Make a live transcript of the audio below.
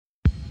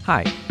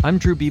Hi, I'm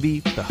Drew Beebe,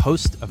 the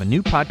host of a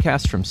new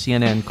podcast from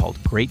CNN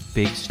called Great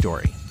Big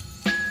Story.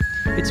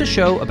 It's a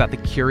show about the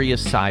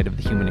curious side of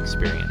the human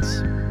experience.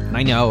 And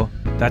I know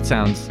that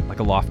sounds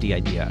like a lofty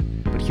idea,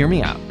 but hear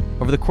me out.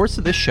 Over the course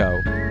of this show,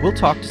 we'll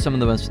talk to some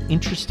of the most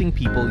interesting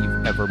people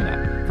you've ever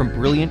met, from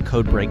brilliant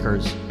code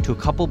breakers to a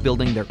couple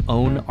building their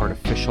own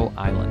artificial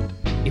island.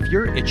 If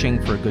you're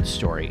itching for a good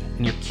story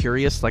and you're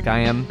curious like I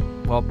am,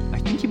 well, I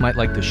think you might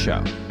like this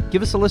show.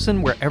 Give us a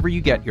listen wherever you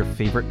get your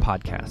favorite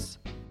podcasts.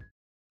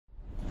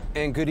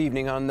 And good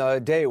evening on the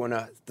day when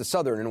the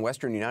southern and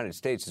western United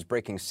States is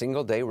breaking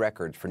single-day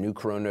records for new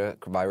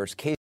coronavirus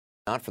cases.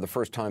 Not for the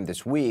first time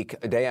this week,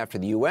 a day after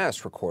the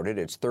U.S. recorded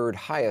its third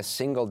highest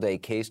single-day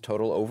case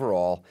total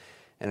overall,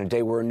 and a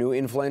day where a new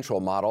influential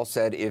model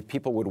said if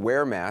people would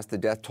wear masks, the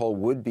death toll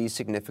would be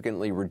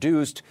significantly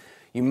reduced.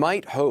 You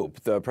might hope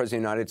the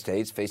President of the United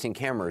States, facing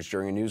cameras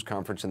during a news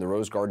conference in the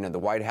Rose Garden at the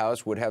White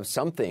House, would have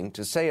something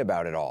to say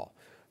about it all.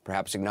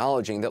 Perhaps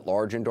acknowledging that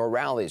large indoor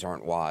rallies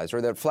aren't wise,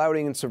 or that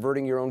flouting and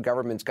subverting your own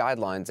government's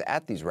guidelines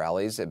at these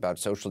rallies about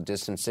social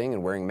distancing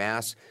and wearing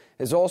masks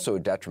is also a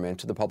detriment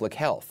to the public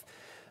health.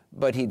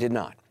 But he did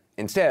not.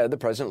 Instead, the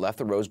president left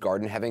the Rose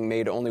Garden having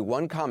made only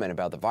one comment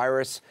about the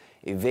virus,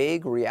 a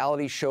vague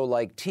reality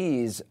show-like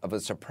tease of a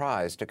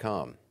surprise to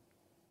come.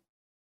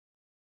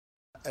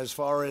 As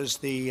far as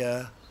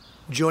the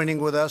joining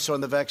with us on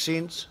the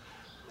vaccines,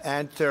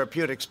 and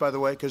therapeutics, by the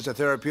way, because the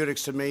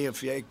therapeutics to me,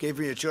 if you gave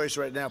me a choice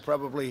right now,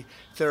 probably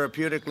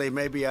therapeutically,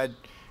 maybe I'd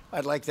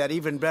like that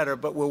even better,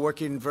 but we're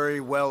working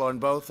very well on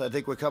both. I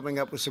think we're coming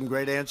up with some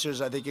great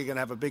answers. I think you're going to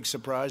have a big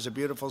surprise, a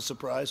beautiful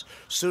surprise,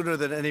 sooner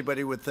than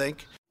anybody would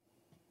think.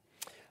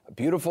 A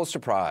beautiful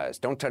surprise.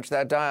 Don't touch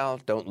that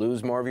dial. Don't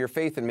lose more of your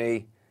faith in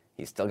me.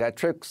 He's still got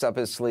tricks up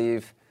his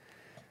sleeve.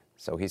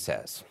 So he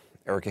says.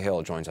 Erica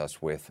Hill joins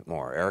us with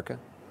more. Erica?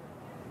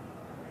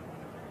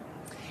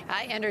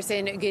 Hi,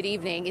 Anderson. Good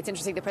evening. It's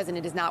interesting the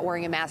president is not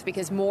wearing a mask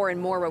because more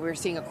and more what we're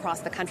seeing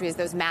across the country is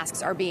those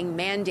masks are being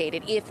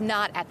mandated, if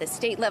not at the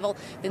state level,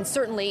 then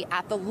certainly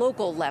at the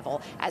local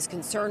level, as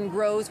concern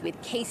grows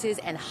with cases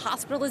and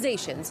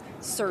hospitalizations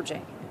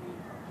surging.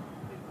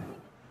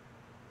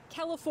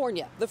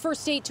 California, the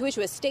first state to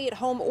issue a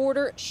stay-at-home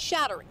order,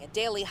 shattering a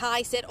daily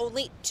high set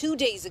only 2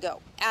 days ago,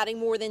 adding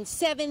more than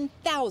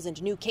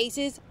 7,000 new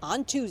cases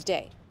on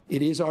Tuesday.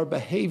 It is our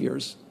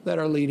behaviors that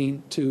are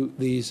leading to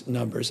these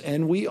numbers,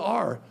 and we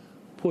are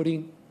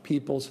putting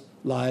people's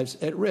lives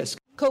at risk.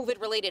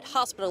 COVID-related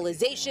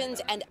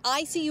hospitalizations and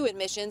ICU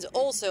admissions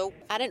also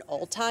at an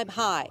all-time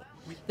high.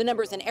 The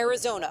numbers in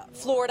Arizona,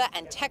 Florida,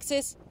 and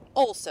Texas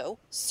also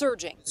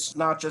surging. It's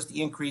not just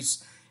the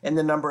increase in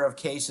the number of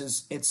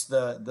cases, it's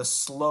the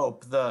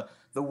slope, the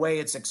way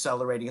it's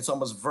accelerating. It's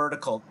almost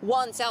vertical.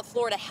 One South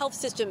Florida health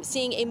system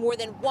seeing a more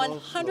than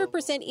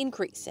 100%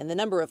 increase in the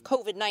number of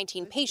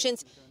COVID-19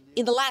 patients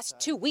in the last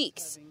 2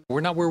 weeks.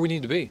 We're not where we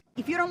need to be.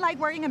 If you don't like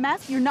wearing a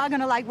mask, you're not going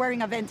to like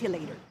wearing a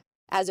ventilator.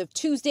 As of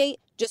Tuesday,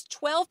 just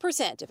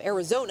 12% of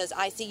Arizona's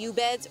ICU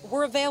beds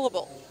were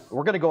available.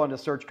 We're going to go into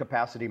surge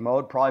capacity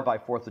mode probably by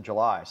 4th of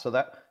July.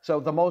 So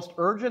the most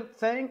urgent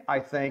thing, I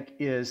think,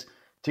 is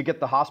to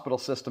get the hospital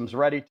systems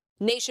ready.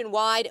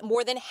 Nationwide,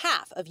 more than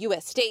half of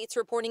U.S. states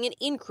reporting an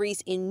increase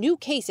in new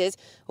cases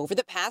over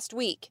the past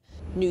week.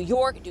 New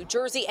York, New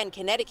Jersey, and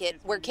Connecticut,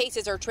 where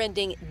cases are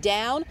trending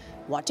down,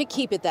 want to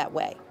keep it that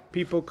way.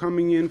 People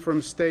coming in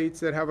from states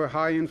that have a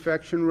high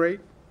infection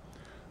rate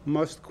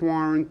must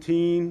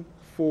quarantine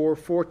for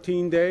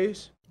 14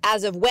 days.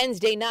 As of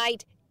Wednesday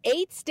night,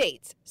 8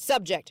 states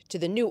subject to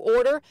the new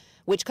order,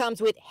 which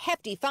comes with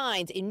hefty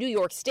fines in New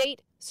York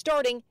State,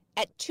 starting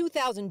at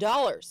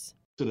 $2,000.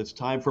 And it's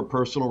time for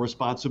personal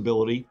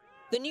responsibility.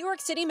 The New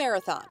York City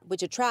Marathon,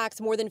 which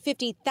attracts more than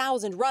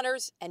 50,000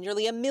 runners and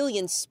nearly 1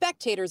 million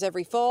spectators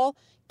every fall,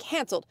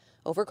 canceled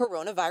over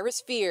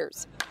coronavirus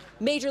fears.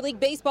 Major League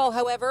Baseball,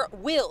 however,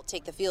 will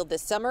take the field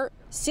this summer,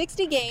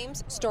 60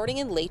 games starting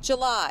in late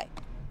July.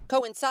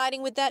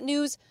 Coinciding with that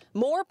news,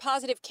 more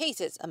positive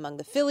cases among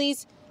the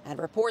Phillies and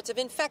reports of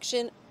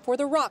infection for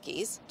the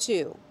Rockies,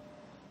 too.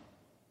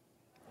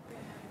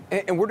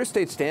 And where do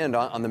states stand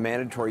on the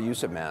mandatory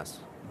use of masks?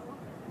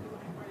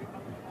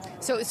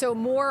 So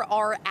more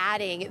are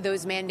adding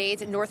those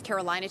mandates. In North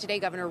Carolina today,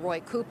 Governor Roy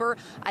Cooper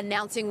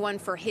announcing one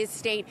for his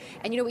state.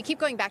 And, we keep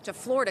going back to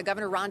Florida.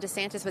 Governor Ron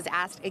DeSantis was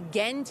asked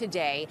again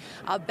today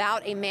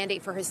about a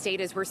mandate for his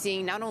state, as we're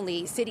seeing not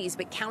only cities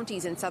but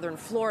counties in southern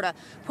Florida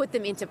put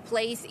them into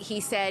place. He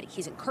said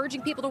he's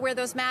encouraging people to wear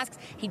those masks.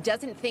 He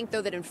doesn't think,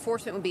 though, that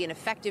enforcement would be an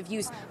effective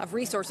use of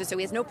resources, so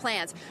he has no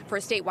plans for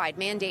a statewide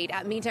mandate.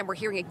 Meantime, we're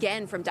hearing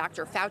again from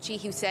Dr.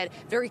 Fauci, who said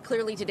very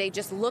clearly today,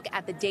 just look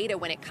at the data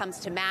when it comes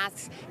to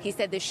masks. He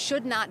said this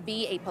should not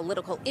be a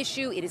political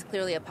issue. It is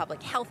clearly a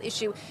public health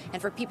issue.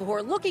 And for people who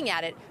are looking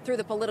at it through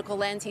the political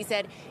lens, he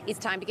said it's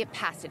time to get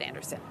past it,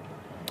 Anderson.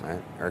 All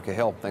right, Erica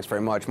Hill, thanks very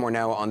much. More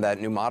now on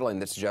that new modeling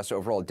that suggests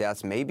overall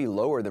deaths may be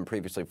lower than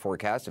previously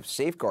forecast if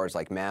safeguards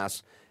like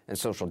masks and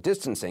social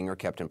distancing are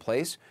kept in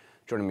place.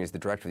 Joining me is the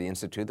director of the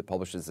institute that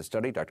publishes the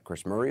study, Dr.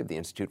 Chris Murray of the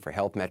Institute for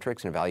Health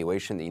Metrics and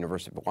Evaluation at the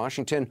University of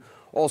Washington.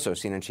 Also,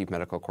 CNN chief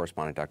medical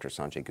correspondent, Dr.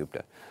 Sanjay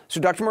Gupta. So,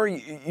 Dr.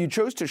 Murray, you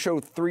chose to show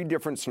three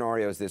different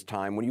scenarios this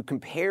time. When you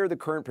compare the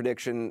current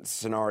prediction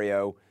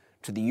scenario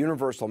to the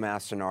universal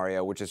mask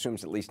scenario, which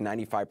assumes at least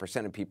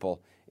 95% of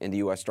people in the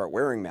U.S. start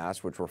wearing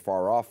masks, which we're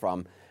far off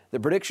from, the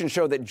predictions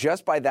show that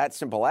just by that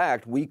simple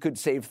act, we could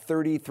save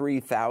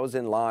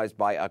 33,000 lives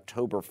by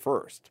October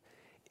 1st.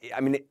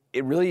 I mean,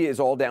 it really is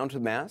all down to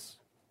masks?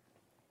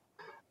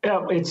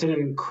 Yeah, it's an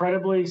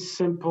incredibly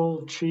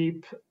simple,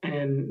 cheap,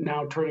 and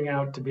now turning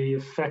out to be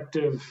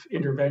effective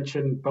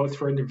intervention, both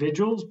for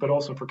individuals, but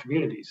also for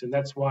communities. And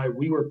that's why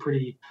we were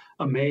pretty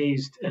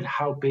amazed at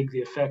how big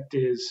the effect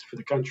is for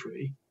the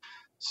country.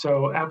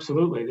 So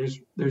absolutely,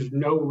 there's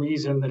no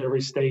reason that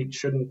every state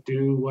shouldn't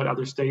do what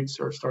other states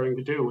are starting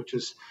to do, which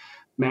is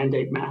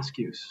mandate mask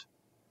use.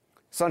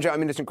 Sanjay, I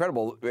mean, it's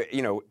incredible.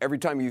 You know, every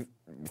time you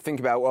think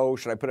about, oh,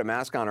 should I put a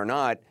mask on or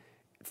not,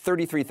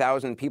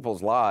 33,000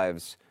 people's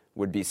lives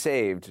would be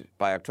saved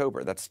by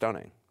October. That's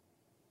stunning.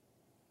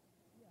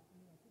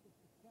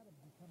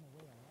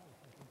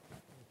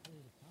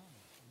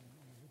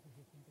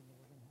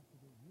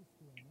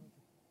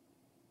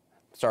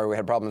 Sorry, we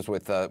had problems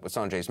with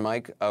Sanjay's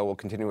mic. We'll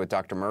continue with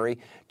Dr. Murray.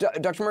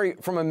 Dr. Murray,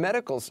 from a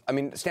medical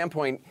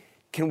standpoint,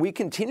 can we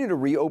continue to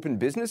reopen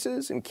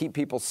businesses and keep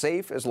people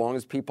safe as long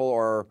as people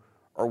are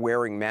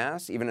wearing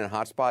masks, even in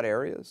hotspot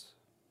areas?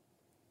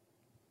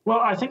 Well,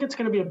 I think it's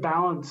going to be a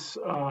balance,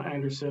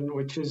 Anderson,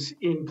 which is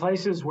in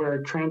places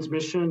where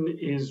transmission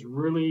is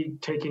really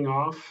taking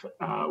off,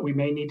 we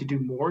may need to do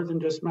more than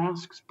just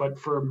masks. But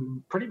for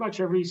pretty much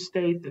every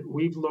state that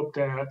we've looked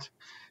at,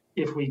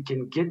 if we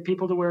can get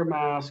people to wear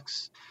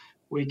masks,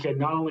 we can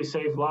not only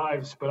save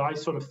lives, but I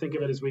sort of think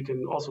of it as we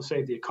can also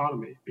save the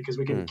economy, because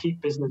we can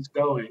keep business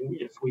going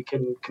if we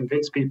can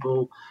convince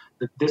people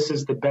that this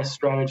is the best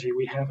strategy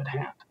we have at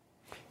hand.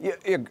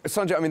 Yeah,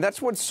 Sanjay, I mean, that's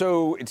what's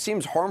so, it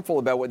seems harmful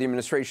about what the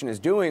administration is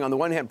doing. On the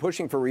one hand,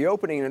 pushing for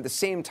reopening, and at the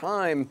same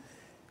time,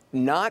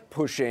 not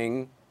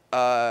pushing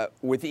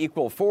with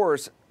equal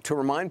force to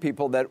remind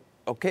people that,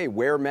 okay,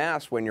 wear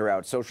masks when you're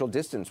out, social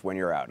distance when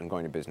you're out and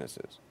going to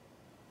businesses.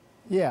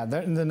 Yeah,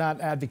 they're not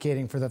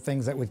advocating for the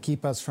things that would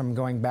keep us from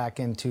going back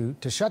into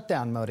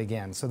shutdown mode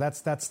again. So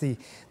that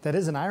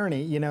is an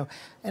irony, you know.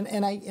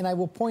 And I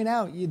will point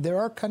out there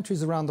are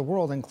countries around the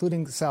world,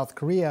 including South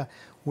Korea,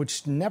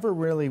 which never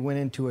really went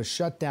into a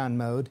shutdown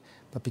mode,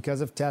 but because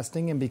of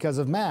testing and because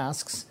of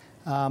masks,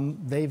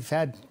 they've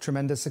had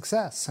tremendous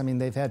success. I mean,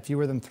 they've had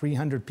fewer than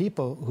 300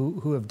 people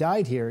who have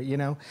died here. You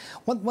know,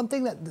 one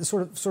thing that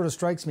sort of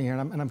strikes me here,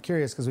 and I'm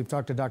curious because we've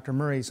talked to Dr.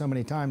 Murray so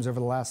many times over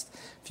the last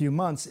few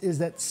months, is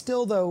that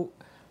still though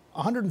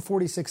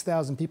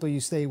 146,000 people you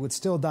say would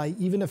still die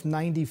even if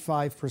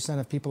 95%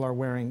 of people are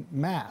wearing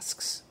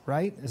masks,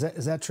 right?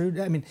 Is that true?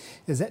 I mean,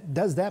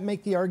 does that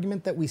make the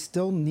argument that we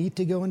still need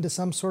to go into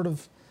some sort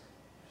of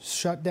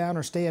shutdown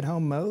or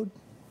stay-at-home mode?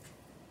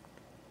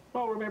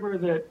 Well, remember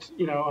that,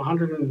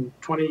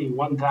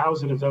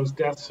 121,000 of those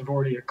deaths have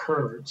already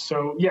occurred.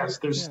 So, yes,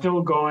 there's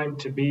still going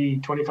to be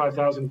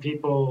 25,000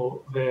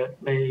 people that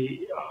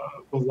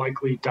will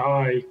likely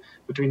die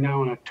between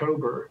now and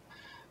October.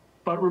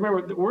 But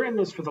remember, we're in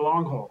this for the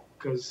long haul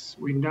because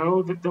we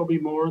know that there'll be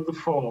more in the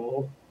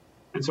fall.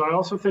 And so I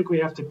also think we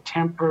have to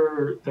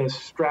temper the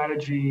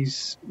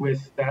strategies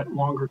with that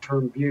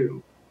longer-term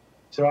view.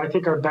 So I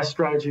think our best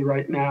strategy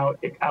right now,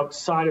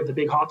 outside of the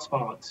big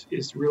hotspots,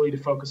 is really to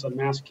focus on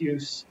mask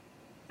use.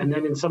 And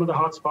then in some of the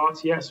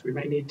hotspots, yes, we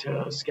may need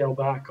to scale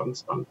back on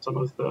some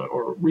of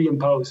or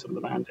reimpose some of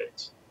the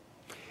mandates.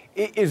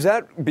 Is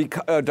that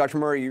because, Dr.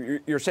 Murray,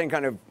 you're saying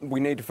kind of we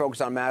need to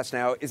focus on masks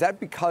now. Is that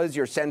because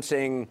you're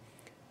sensing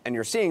and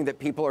you're seeing that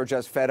people are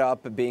just fed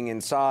up of being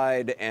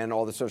inside and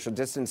all the social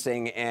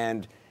distancing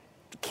and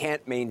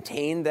can't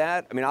maintain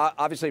that? I mean,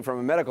 obviously from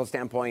a medical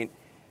standpoint,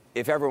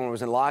 if everyone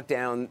was in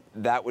lockdown,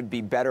 that would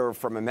be better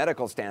from a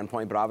medical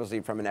standpoint, but obviously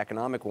from an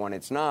economic one,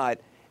 it's not.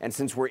 And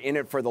since we're in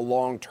it for the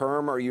long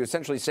term, are you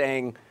essentially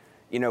saying,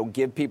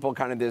 give people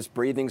kind of this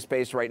breathing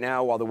space right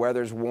now while the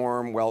weather's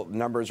warm? Well,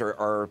 numbers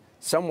are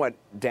somewhat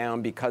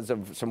down because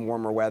of some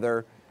warmer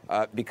weather,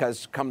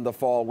 because come the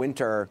fall,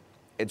 winter,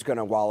 it's going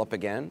to wallop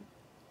again?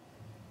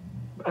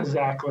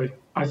 Exactly.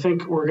 I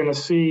think we're going to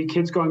see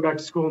kids going back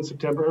to school in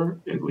September,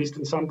 at least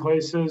in some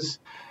places.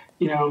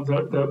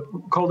 The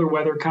colder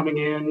weather coming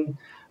in,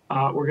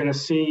 we're going to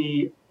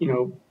see,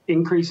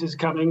 increases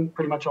coming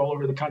pretty much all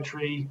over the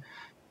country.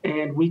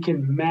 And we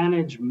can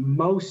manage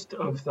most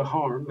of the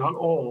harm, not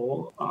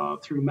all,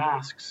 through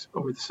masks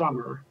over the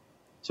summer.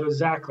 So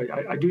exactly,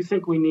 I do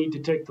think we need to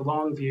take the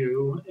long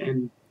view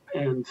and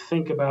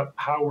think about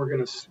how we're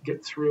going to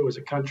get through as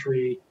a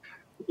country,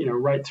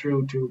 right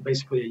through to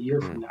basically a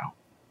year from now.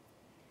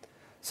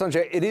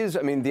 Sanjay, it is,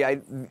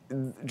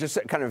 just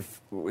kind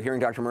of hearing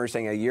Dr. Murray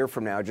saying a year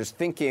from now, just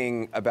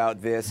thinking about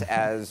this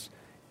as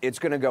it's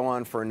going to go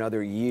on for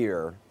another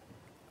year.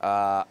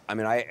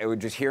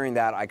 Just hearing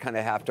that, I kind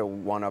of have to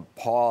want to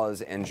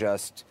pause and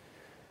just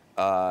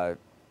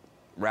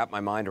wrap my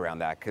mind around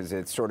that because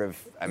it's sort of,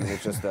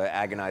 it's just an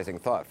agonizing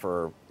thought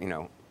for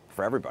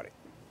everybody.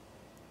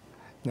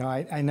 No,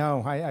 I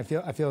know. I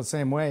feel the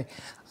same way.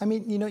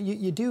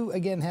 You do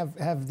again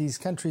have these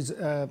countries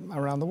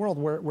around the world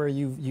where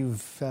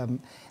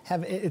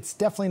it's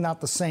definitely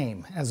not the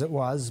same as it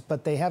was,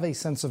 but they have a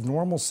sense of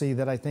normalcy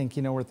that I think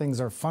where things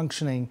are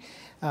functioning,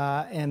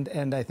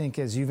 and I think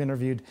as you've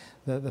interviewed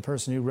the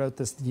person who wrote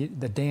this,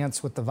 the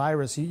dance with the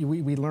virus,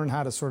 we learn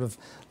how to sort of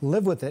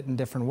live with it in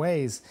different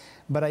ways.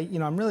 But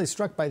I'm really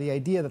struck by the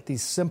idea that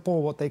these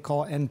simple, what they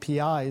call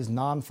NPIs,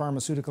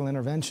 non-pharmaceutical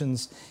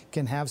interventions,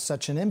 can have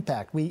such an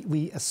impact.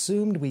 We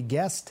assumed, we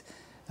guessed,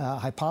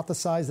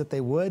 hypothesized that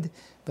they would,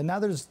 but now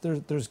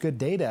there's good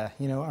data,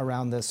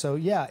 around this. So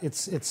yeah,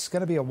 it's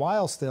going to be a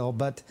while still,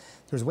 but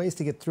there's ways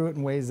to get through it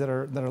in ways that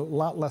are a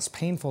lot less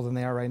painful than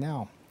they are right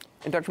now.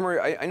 And Dr.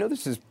 Murray, I know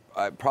this is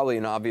probably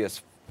an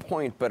obvious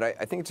point, but I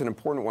think it's an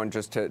important one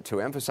just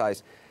to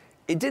emphasize.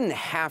 It didn't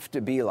have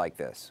to be like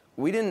this.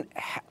 We didn't.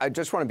 I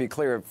just want to be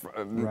clear,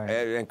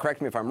 and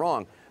correct me if I'm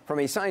wrong. From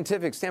a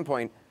scientific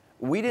standpoint,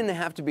 we didn't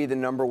have to be the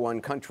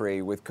 #1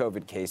 country with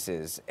COVID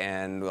cases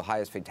and the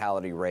highest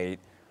fatality rate.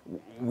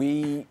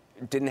 We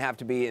didn't have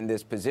to be in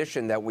this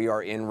position that we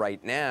are in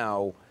right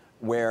now,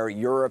 where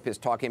Europe is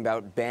talking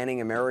about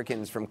banning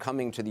Americans from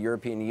coming to the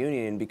European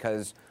Union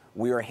because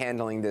we are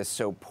handling this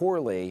so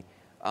poorly.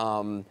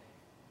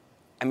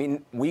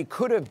 We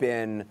could have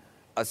been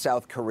a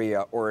South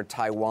Korea or a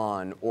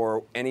Taiwan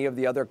or any of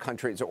the other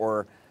countries,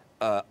 or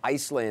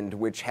Iceland,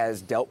 which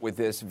has dealt with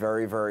this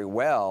very, very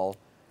well.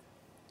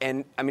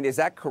 And is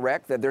that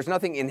correct, that there's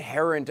nothing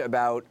inherent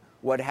about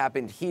what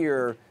happened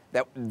here,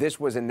 that this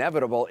was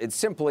inevitable? It's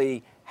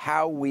simply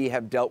how we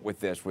have dealt with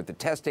this, with the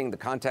testing, the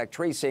contact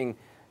tracing,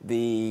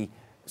 the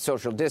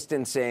social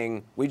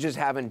distancing. We just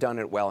haven't done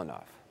it well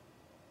enough.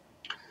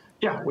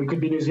 Yeah, we could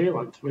be New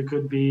Zealand. We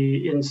could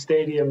be in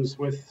stadiums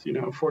with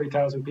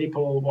 40,000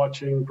 people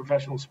watching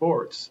professional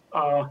sports.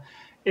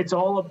 It's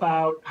all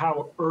about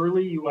how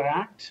early you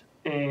act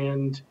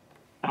and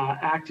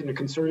act in a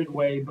concerted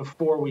way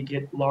before we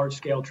get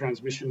large-scale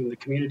transmission in the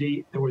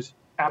community. There was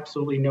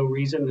absolutely no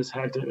reason this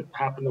had to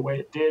happen the way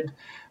it did.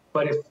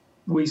 But if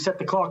we set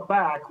the clock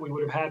back, we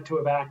would have had to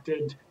have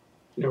acted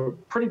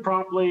pretty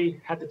promptly,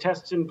 had the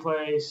tests in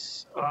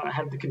place,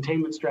 had the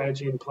containment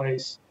strategy in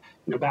place,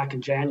 back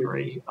in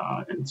January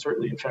and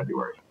certainly in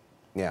February.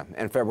 Yeah,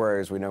 and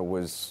February, as we know,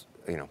 was,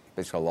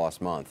 basically a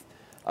lost month.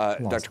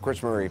 Dr.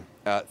 Chris Murray,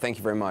 thank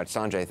you very much.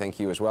 Sanjay, thank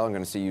you as well. I'm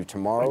going to see you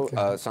tomorrow.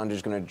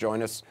 Sanjay's going to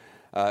join us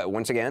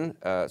once again.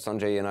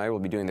 Sanjay and I will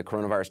be doing the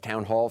coronavirus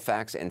town hall,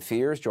 facts and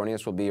fears. Joining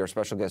us will be our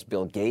special guest,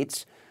 Bill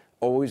Gates.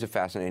 Always a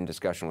fascinating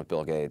discussion with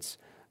Bill Gates.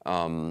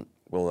 I'm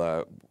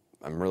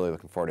really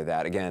looking forward to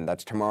that. Again,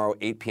 that's tomorrow,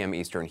 8 p.m.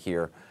 Eastern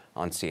here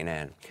on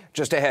CNN.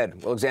 Just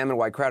ahead, we'll examine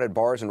why crowded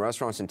bars and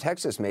restaurants in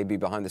Texas may be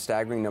behind the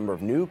staggering number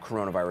of new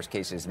coronavirus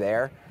cases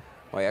there,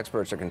 why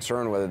experts are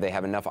concerned whether they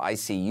have enough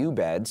ICU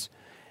beds,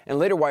 and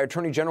later why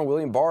Attorney General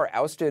William Barr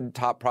ousted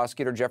top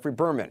prosecutor Jeffrey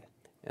Berman,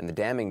 and the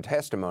damning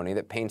testimony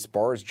that paints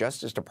Barr's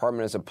Justice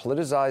Department as a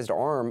politicized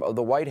arm of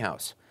the White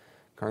House.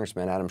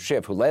 Congressman Adam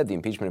Schiff, who led the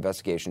impeachment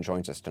investigation,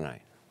 joins us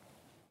tonight.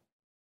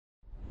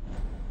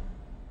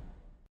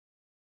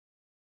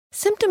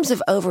 Symptoms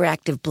of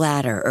overactive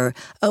bladder, or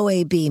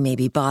OAB, may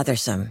be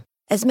bothersome.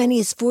 As many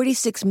as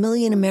 46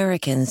 million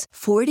Americans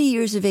 40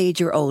 years of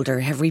age or older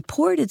have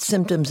reported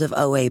symptoms of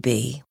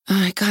OAB.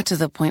 I got to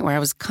the point where I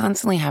was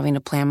constantly having to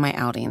plan my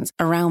outings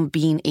around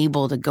being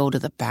able to go to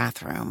the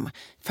bathroom.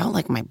 Felt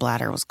like my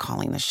bladder was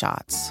calling the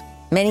shots.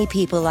 Many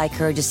people like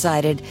her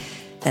decided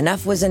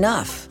enough was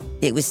enough.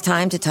 It was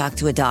time to talk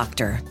to a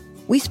doctor.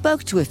 We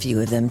spoke to a few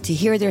of them to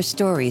hear their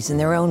stories in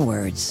their own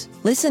words.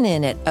 Listen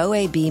in at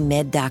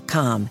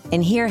oabmed.com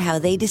and hear how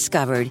they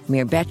discovered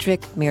Myrbetriq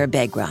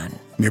mirabegron.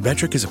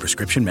 Myrbetriq is a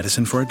prescription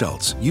medicine for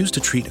adults used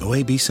to treat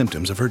OAB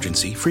symptoms of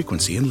urgency,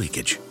 frequency, and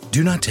leakage.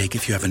 Do not take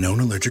if you have a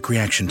known allergic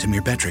reaction to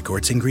Myrbetriq or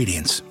its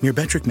ingredients.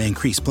 Myrbetriq may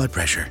increase blood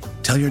pressure.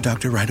 Tell your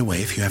doctor right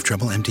away if you have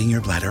trouble emptying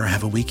your bladder or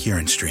have a weak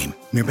urine stream.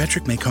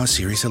 Myrbetriq may cause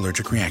serious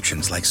allergic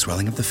reactions like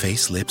swelling of the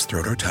face, lips,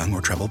 throat, or tongue,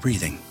 or trouble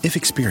breathing. If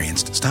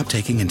experienced, stop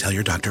taking and tell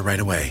your doctor right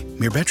away.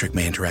 Myrbetriq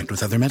may interact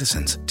with other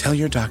medicines. Tell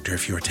your doctor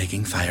if you are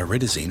taking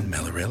thioridazine,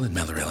 Mellaril and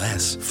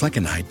Mellaril-S,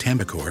 flecainide,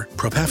 Tambicor,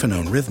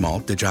 propafenone,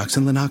 Rithmol,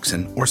 digoxin,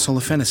 Lenoxin, or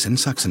sulfenacin,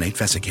 succinate,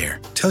 Vesicare.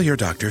 Tell your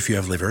doctor if you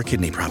have liver or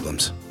kidney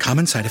problems.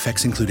 Common side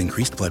effects include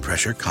increased blood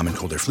pressure, common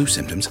cold or flu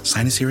symptoms,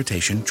 sinus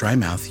irritation, dry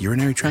mouth,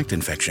 urinary tract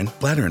infection,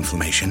 bladder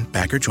inflammation,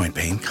 back or joint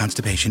pain,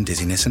 constipation,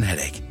 dizziness, and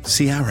headache.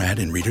 See our ad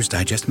in Reader's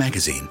Digest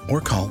magazine or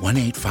call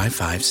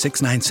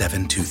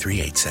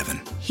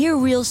 1-855-697-2387. Hear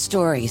real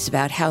stories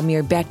about how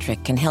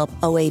Myrbetriq can help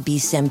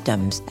OAB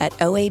symptoms at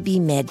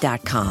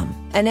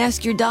oabmed.com and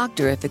ask your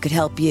doctor if it could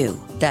help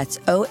you. That's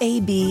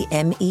oabmed.com.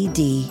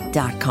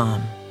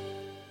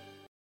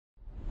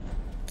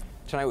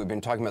 Tonight we've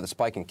been talking about the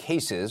spike in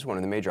cases. One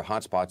of the major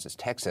hotspots is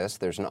Texas.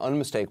 There's an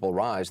unmistakable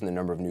rise in the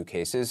number of new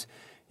cases.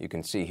 You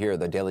can see here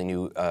the daily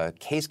new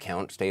case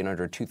count stayed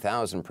under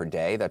 2,000 per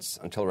day. That's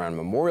until around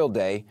Memorial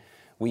Day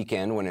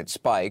weekend when it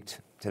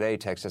spiked. today,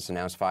 Texas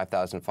announced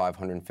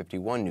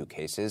 5,551 new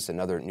cases,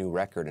 another new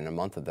record in a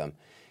month of them.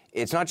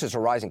 It's not just a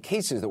rise in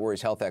cases that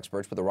worries health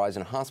experts, but the rise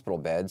in hospital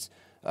beds,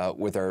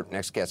 with our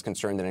next guest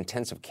concerned that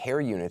intensive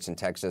care units in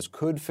Texas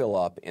could fill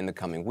up in the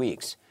coming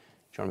weeks.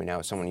 Joining me now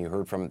is someone you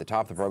heard from at the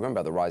top of the program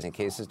about the rising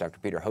cases, Dr.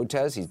 Peter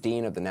Hotez. He's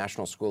Dean of the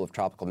National School of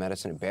Tropical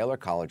Medicine at Baylor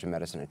College of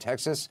Medicine in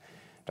Texas.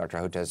 Dr.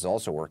 Hotez is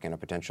also working on a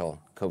potential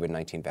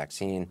COVID-19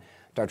 vaccine.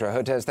 Dr.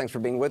 Hotez, thanks for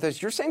being with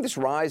us. You're saying this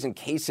rise in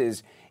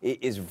cases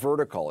is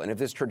vertical, and if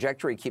this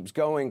trajectory keeps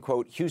going,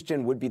 quote,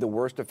 Houston would be the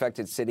worst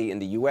affected city in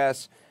the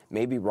U.S.,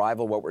 maybe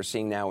rival what we're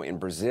seeing now in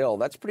Brazil.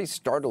 That's pretty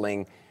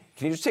startling.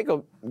 Can you just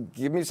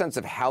give me a sense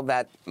of how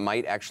that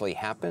might actually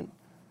happen?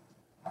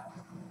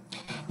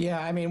 Yeah,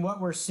 I mean,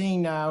 what we're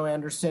seeing now,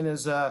 Anderson,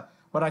 is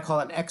what I call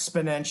an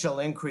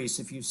exponential increase.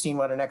 If you've seen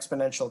what an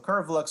exponential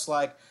curve looks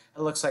like,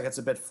 it looks like it's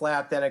a bit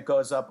flat, then it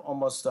goes up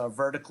almost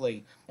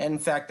vertically. And in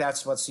fact,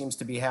 that's what seems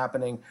to be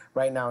happening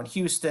right now in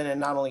Houston, and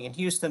not only in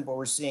Houston, but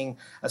we're seeing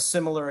a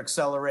similar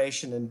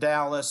acceleration in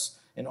Dallas,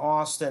 in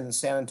Austin, and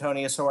San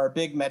Antonio. So our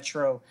big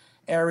metro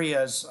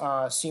areas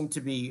seem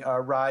to be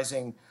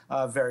rising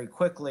very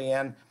quickly.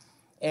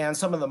 And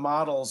some of the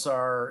models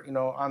are,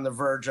 on the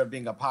verge of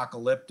being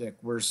apocalyptic.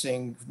 We're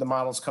seeing the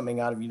models coming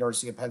out of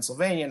University of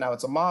Pennsylvania. Now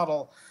it's a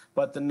model,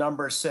 but the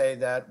numbers say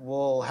that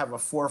we'll have a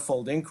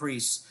fourfold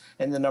increase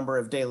in the number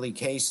of daily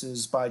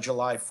cases by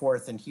July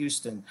 4th in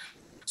Houston.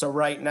 So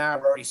right now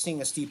we're already seeing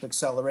a steep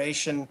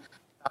acceleration,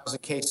 1,000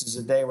 cases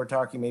a day. We're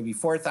talking maybe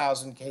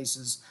 4,000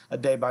 cases a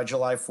day by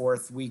July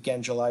 4th,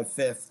 weekend July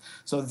 5th.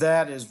 So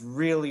that is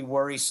really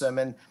worrisome.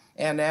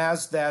 And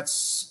as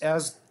those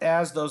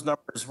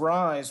numbers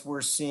rise, we're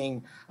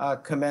seeing a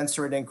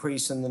commensurate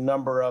increase in the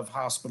number of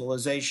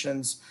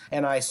hospitalizations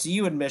and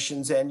ICU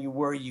admissions, and you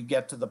worry you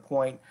get to the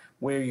point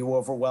where you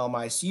overwhelm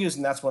ICUs,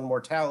 and that's when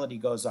mortality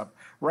goes up.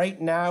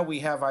 Right now, we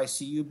have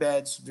ICU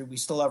beds. We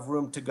still have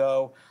room to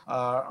go.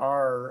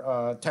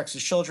 Our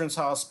Texas Children's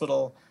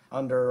Hospital,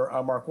 under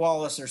Mark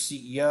Wallace, our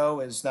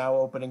CEO, is now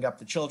opening up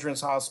the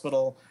Children's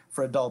Hospital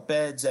for adult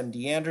beds.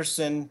 MD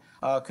Anderson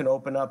can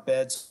open up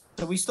beds.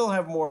 So we still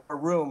have more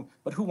room,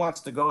 but who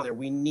wants to go there?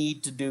 We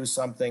need to do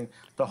something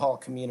to halt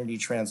community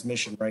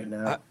transmission right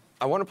now.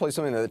 I want to play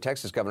something that the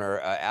Texas Governor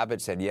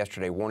Abbott said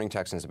yesterday, warning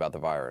Texans about the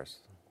virus.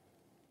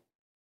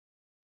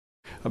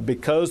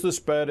 Because the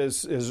spread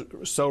is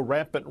so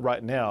rampant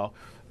right now,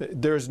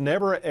 there's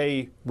never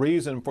a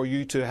reason for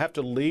you to have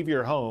to leave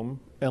your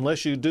home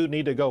unless you do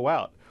need to go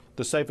out.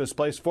 The safest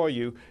place for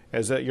you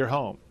is at your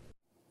home.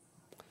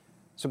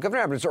 So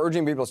Governor Abbott is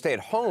urging people to stay at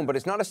home, but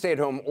it's not a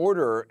stay-at-home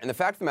order. And the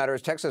fact of the matter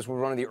is Texas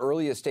was one of the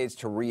earliest states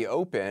to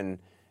reopen.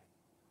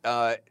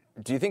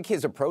 Do you think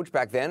his approach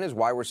back then is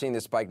why we're seeing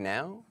this spike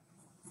now?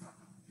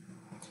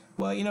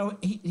 Well,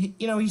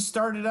 he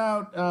started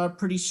out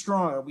pretty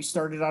strong. We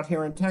started out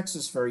here in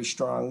Texas very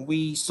strong.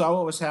 We saw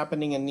what was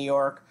happening in New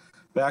York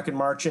back in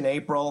March and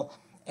April,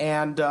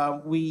 and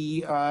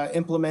we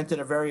implemented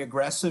a very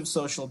aggressive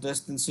social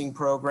distancing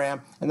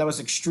program, and that was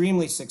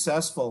extremely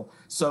successful.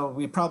 So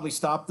we probably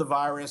stopped the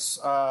virus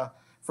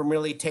from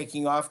really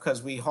taking off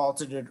because we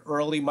halted it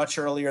early, much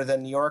earlier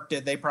than New York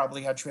did. They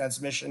probably had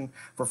transmission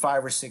for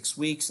 5 or 6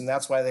 weeks, and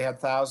that's why they had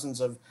thousands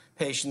of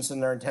patients in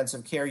their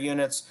intensive care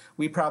units.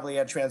 We probably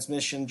had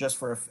transmission just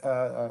for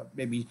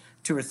maybe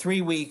 2 or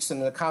 3 weeks,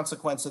 and the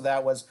consequence of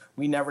that was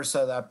we never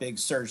saw that big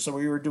surge. So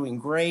we were doing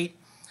great.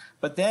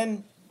 But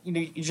then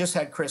you just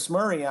had Chris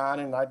Murray on,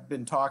 and I've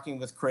been talking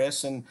with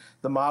Chris, and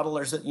the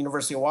modelers at the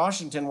University of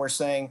Washington were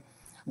saying,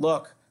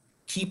 look,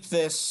 keep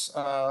this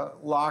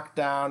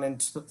lockdown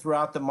and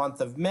throughout the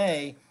month of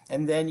May,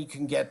 and then you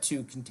can get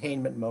to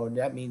containment mode.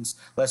 That means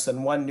less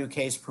than 1 new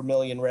case per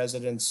million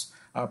residents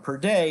per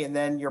day, and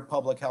then your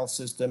public health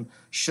system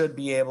should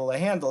be able to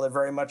handle it,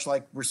 very much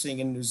like we're seeing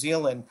in New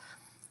Zealand.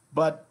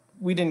 But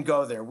we didn't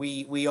go there.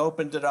 We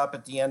opened it up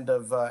at the end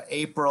of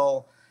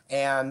April,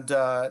 and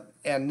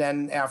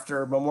then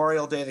after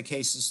Memorial Day, the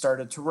cases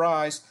started to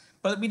rise.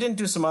 But we didn't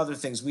do some other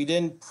things. We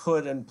didn't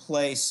put in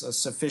place a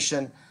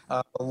sufficient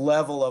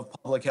level of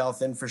public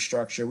health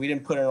infrastructure. We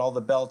didn't put in all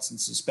the belts and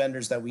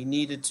suspenders that we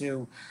needed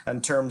to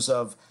in terms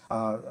of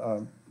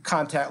the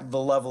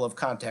level of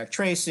contact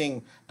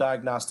tracing,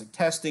 diagnostic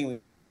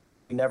testing.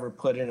 We never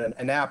put in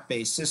an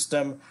app-based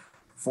system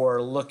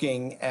for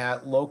looking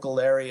at local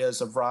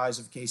areas of rise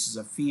of cases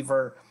of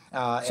fever.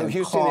 So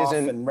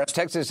Houston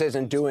Texas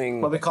isn't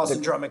doing what we call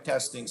syndromic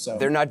testing. So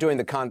they're not doing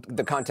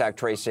the contact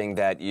tracing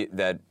that you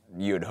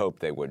had hoped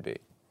they would be.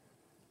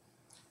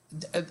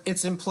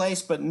 It's in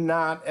place, but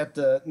not at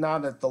the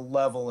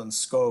level and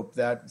scope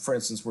that, for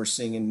instance, we're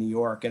seeing in New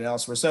York and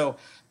elsewhere. So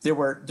there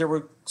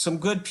were some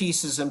good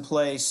pieces in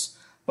place,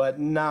 but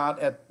not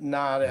at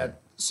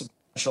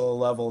substantial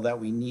level that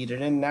we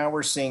needed. And now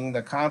we're seeing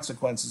the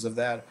consequences of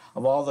that,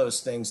 of all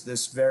those things,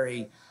 this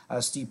very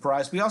steep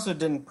rise. We also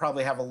didn't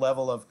probably have a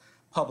level of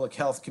public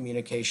health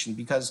communication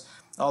because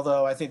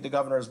although I think the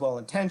governor is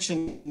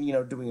well-intentioned,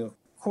 doing a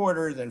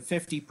quarter, then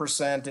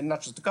 50%, and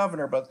not just the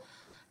governor, but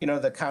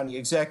the county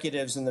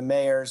executives and the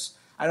mayors,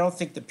 I don't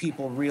think the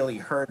people really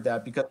heard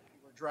that because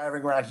we were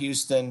driving around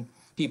Houston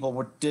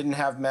People didn't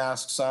have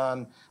masks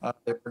on.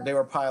 They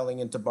were piling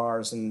into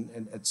bars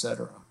and et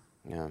cetera.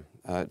 Yeah.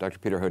 Dr.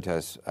 Peter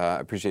Hotez, I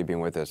appreciate you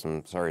being with us.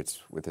 I'm sorry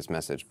it's with this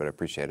message, but I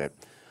appreciate it.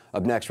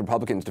 Up next,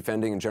 Republicans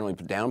defending and generally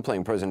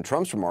downplaying President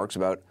Trump's remarks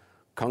about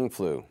Kung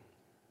flu.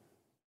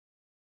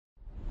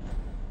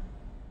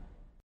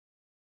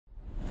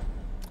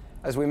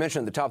 As we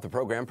mentioned at the top of the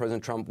program,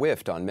 President Trump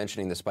whiffed on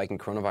mentioning the spiking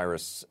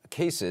coronavirus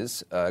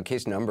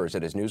case numbers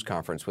at his news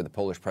conference with the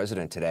Polish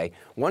president today.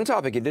 One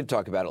topic he did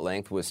talk about at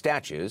length was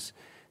statues.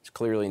 It's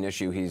clearly an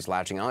issue he's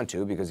latching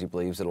onto because he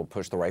believes it'll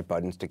push the right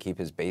buttons to keep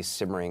his base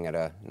simmering at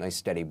a nice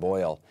steady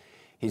boil.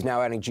 He's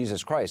now adding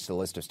Jesus Christ to the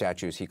list of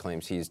statues he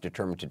claims he's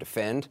determined to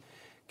defend.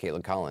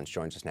 Caitlin Collins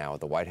joins us now at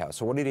the White House.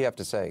 So what did he have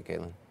to say,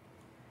 Caitlin?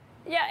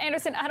 Yeah,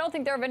 Anderson, I don't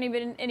think there have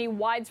been any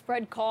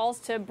widespread calls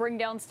to bring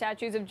down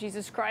statues of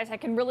Jesus Christ. I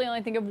can really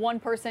only think of one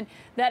person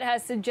that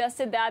has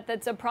suggested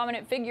that's a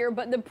prominent figure.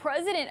 But the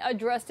president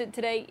addressed it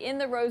today in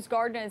the Rose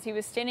Garden as he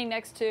was standing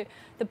next to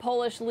the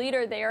Polish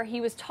leader there. He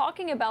was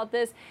talking about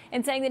this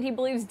and saying that he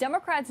believes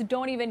Democrats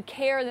don't even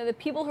care, that the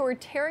people who are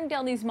tearing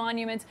down these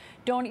monuments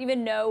don't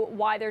even know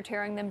why they're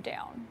tearing them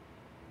down.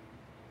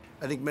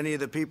 I think many of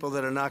the people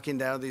that are knocking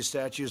down these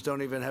statues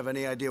don't even have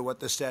any idea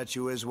what the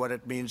statue is, what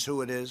it means,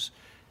 who it is.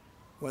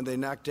 When they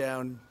knock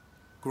down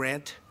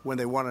Grant, when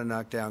they want to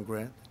knock down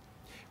Grant.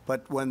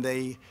 But when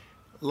they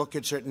look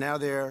at certain, now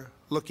they're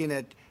looking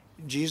at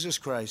Jesus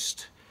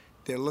Christ.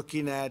 They're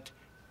looking at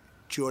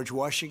George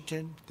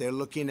Washington. They're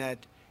looking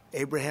at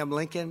Abraham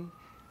Lincoln,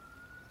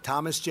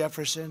 Thomas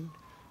Jefferson.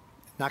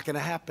 Not going to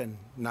happen.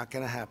 Not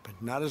going to happen.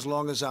 Not as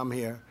long as I'm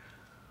here.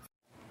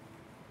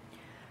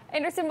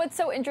 Anderson, what's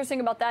so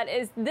interesting about that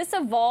is this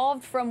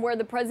evolved from where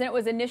the president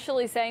was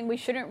initially saying we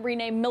shouldn't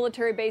rename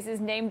military bases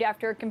named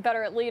after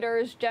Confederate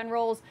leaders,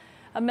 generals,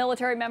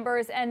 military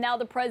members, and now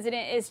the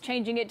president is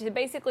changing it to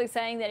basically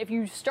saying that if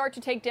you start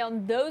to take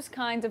down those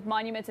kinds of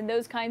monuments and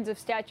those kinds of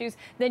statues,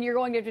 then you're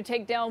going to have to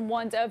take down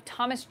ones of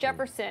Thomas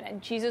Jefferson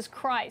and Jesus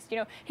Christ. You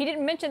know, he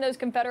didn't mention those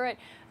Confederate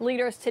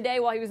leaders today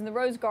while he was in the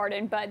Rose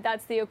Garden, but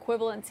that's the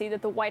equivalency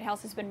that the White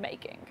House has been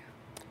making.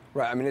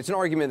 Right. I mean, it's an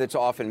argument that's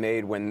often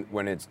made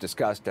when it's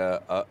discussed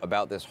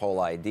about this whole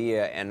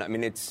idea. And I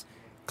mean, it's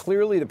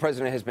clearly the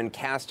president has been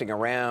casting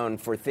around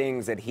for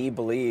things that he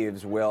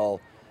believes will,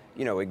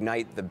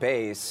 ignite the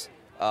base.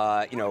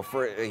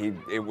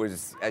 It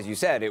was, as you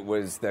said, it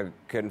was the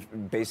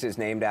bases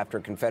named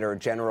after Confederate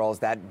generals.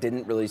 That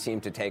didn't really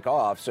seem to take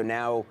off. So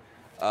now,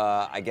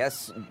 I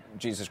guess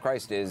Jesus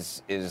Christ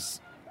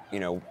is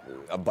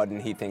a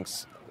button he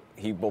thinks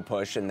he will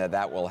push, and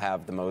that will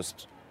have the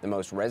most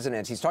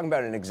resonance. He's talking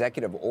about an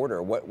executive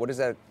order. What does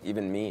that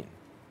even mean?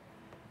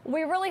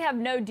 We really have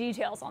no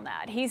details on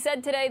that. He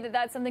said today that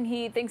that's something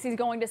he thinks he's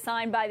going to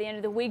sign by the end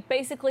of the week.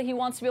 Basically, he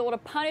wants to be able to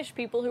punish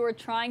people who are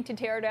trying to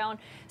tear down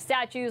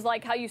statues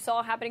like how you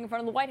saw happening in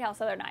front of the White House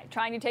the other night,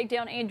 trying to take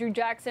down Andrew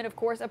Jackson, of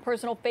course, a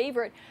personal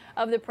favorite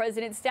of the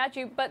president's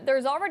statue. But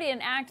there's already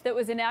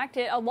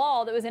a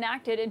law that was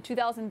enacted in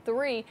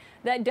 2003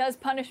 that does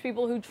punish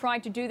people who try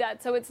to do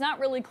that. So it's not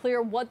really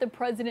clear what the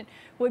president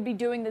would be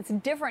doing that's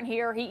different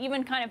here. He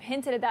even kind of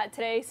hinted at that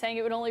today, saying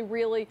it would only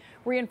really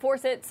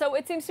reinforce it. So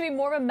it seems to be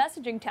more of a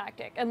messaging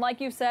tactic. And like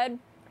you said,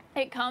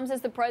 it comes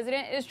as the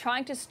president is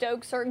trying to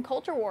stoke certain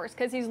culture wars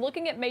because he's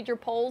looking at major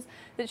polls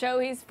that show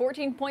he's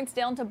 14 points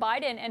down to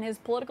Biden, and his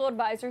political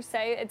advisors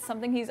say it's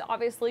something he's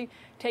obviously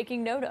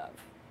taking note of.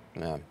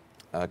 Yeah.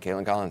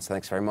 Caitlin Collins,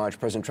 thanks very much.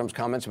 President Trump's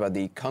comments about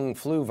the Kung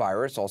flu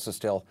virus also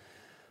still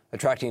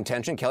attracting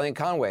attention. Kellyanne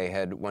Conway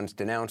had once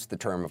denounced the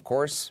term, of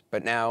course,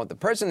 but now the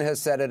president has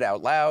said it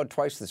out loud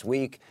twice this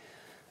week.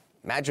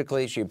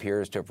 Magically, she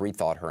appears to have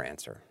rethought her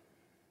answer.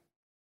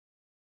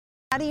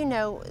 How do you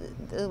know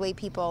the way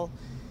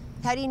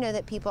how do you know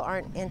that people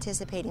aren't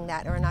anticipating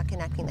that or not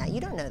connecting that? You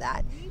don't know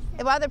that.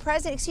 While the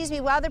president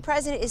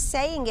is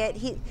saying it,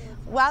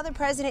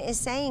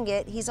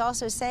 he's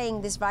also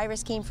saying this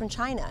virus came from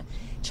China.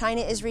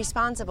 China is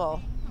responsible.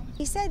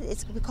 He said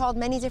it's called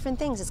many different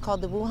things. It's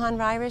called the Wuhan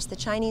virus, the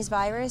Chinese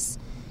virus,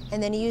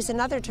 and then he used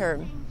another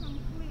term.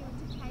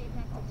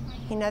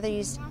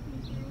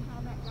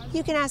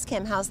 You can ask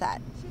him, how's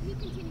that?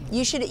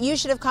 You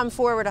should have come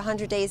forward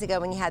 100 days ago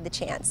when you had the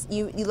chance.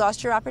 You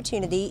lost your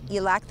opportunity.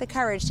 You lacked the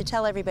courage to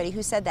tell everybody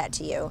who said that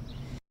to you.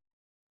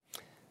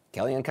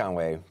 Kellyanne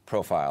Conway,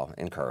 profile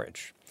in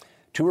courage.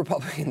 2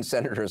 Republican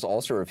senators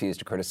also refused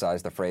to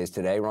criticize the phrase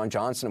today. Ron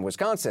Johnson of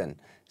Wisconsin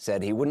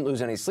said he wouldn't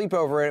lose any sleep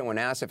over it, and when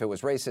asked if it was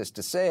racist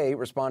to say,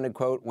 responded,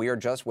 quote, "We are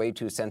just way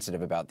too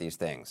sensitive about these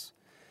things,"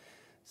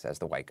 says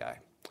the white guy.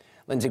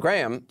 Lindsey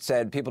Graham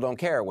said people don't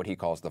care what he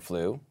calls the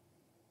flu,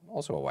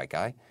 also a white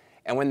guy.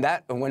 And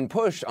when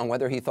pushed on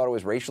whether he thought it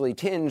was racially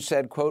tinged,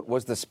 said, quote,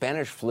 "Was the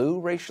Spanish flu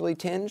racially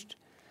tinged?"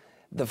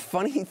 The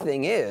funny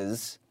thing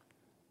is,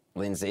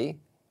 Lindsey,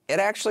 it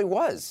actually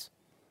was.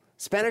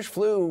 Spanish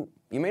flu,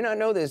 you may not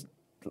know this,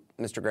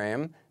 Mr.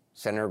 Graham,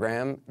 Senator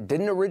Graham,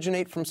 didn't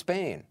originate from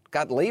Spain.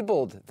 Got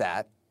labeled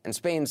that, and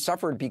Spain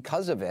suffered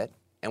because of it,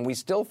 and we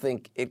still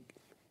think it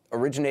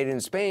originated in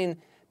Spain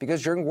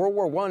because during World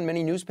War I,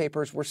 many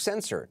newspapers were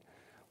censored.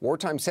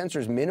 Wartime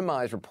censors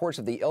minimized reports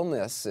of the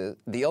illness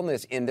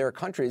in their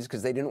countries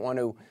because they didn't want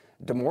to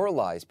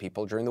demoralize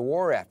people during the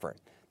war effort.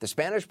 The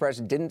Spanish press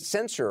didn't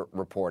censor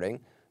reporting,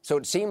 so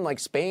it seemed like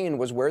Spain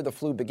was where the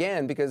flu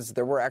began because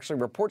there were actually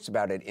reports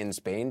about it in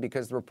Spain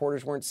because the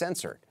reporters weren't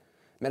censored.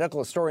 Medical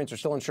historians are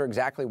still unsure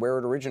exactly where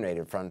it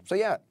originated from. So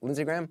yeah,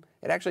 Lindsey Graham,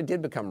 it actually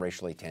did become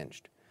racially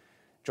tinged.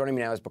 Joining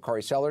me now is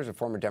Bakari Sellers, a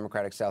former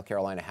Democratic South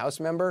Carolina House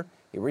member.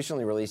 He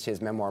recently released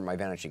his memoir, My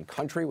Vanishing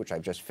Country, which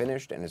I've just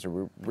finished and is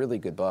a really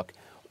good book.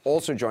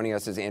 Also joining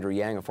us is Andrew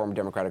Yang, a former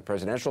Democratic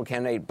presidential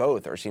candidate.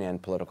 Both are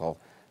CNN political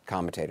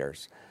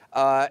commentators.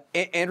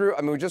 Andrew,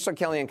 I mean, we just saw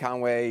Kellyanne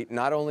Conway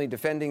not only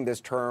defending this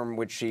term,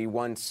 which she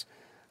once,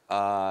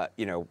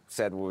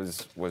 said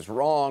was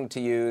wrong to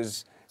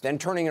use, then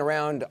turning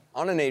around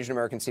on an Asian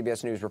American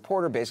CBS News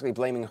reporter, basically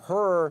blaming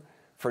her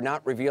for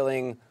not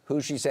revealing who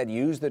she said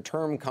used the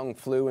term Kung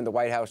Flu in the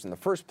White House in the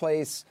first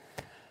place.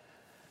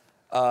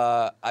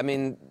 I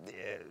mean,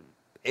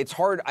 it's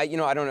hard. I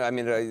don't know. I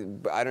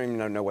mean, I don't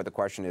even know what the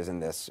question is in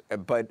this.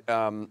 But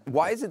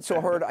why is it so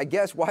hard? I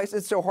guess why is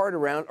it so hard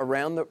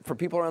for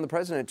people around the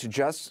president to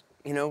just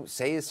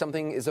say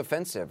something is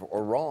offensive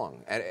or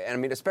wrong? And I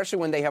mean, especially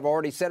when they have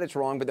already said it's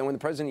wrong, but then when the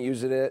president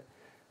uses it,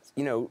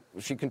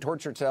 she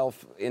contorts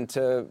herself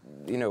into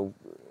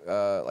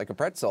like a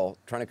pretzel,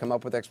 trying to come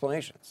up with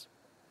explanations.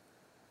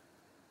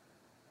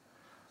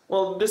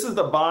 Well, this is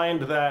the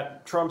bind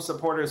that Trump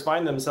supporters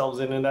find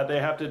themselves in that they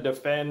have to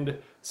defend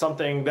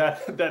something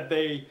that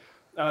they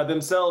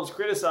themselves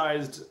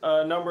criticized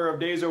a number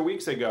of days or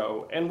weeks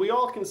ago. And we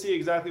all can see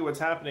exactly what's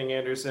happening,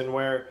 Anderson,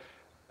 where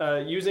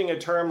using a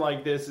term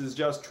like this is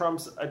just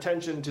Trump's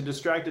attention to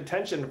distract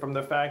attention from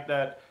the fact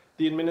that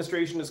the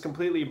administration has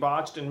completely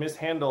botched and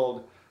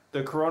mishandled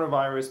the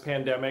coronavirus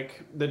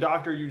pandemic. The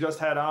doctor you just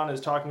had on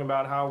is talking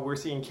about how we're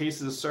seeing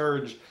cases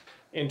surge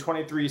in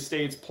 23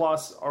 states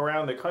plus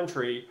around the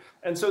country.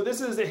 And so this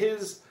is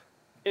his,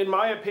 in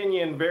my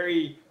opinion,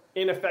 very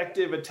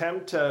ineffective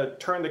attempt to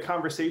turn the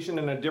conversation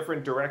in a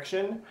different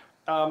direction.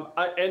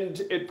 And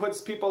it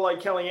puts people like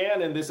Kellyanne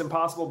in this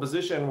impossible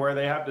position where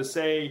they have to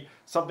say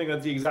something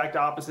that's the exact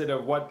opposite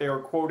of what they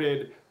were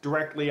quoted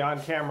directly on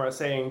camera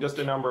saying just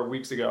a number of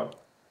weeks ago.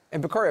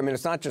 And Bakari, I mean,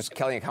 it's not just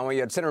Kellyanne Conway.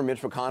 You had Senator Mitch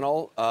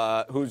McConnell,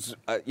 who's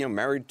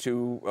married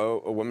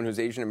to a woman who's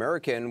Asian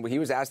American. He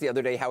was asked the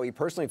other day how he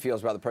personally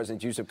feels about the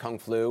president's use of Kung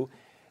Flu,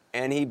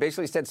 and he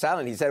basically stayed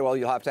silent. He said, "Well,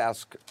 you'll have to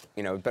ask,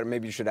 but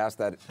maybe you should ask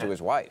that to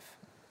his wife."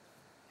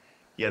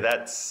 Yeah,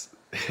 that's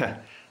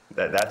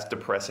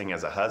depressing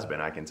as a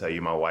husband. I can tell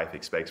you, my wife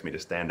expects me to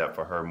stand up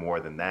for her more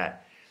than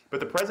that. But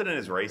the president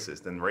is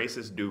racist, and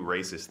racists do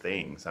racist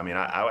things. I mean,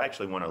 I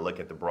actually want to look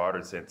at the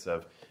broader sense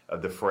of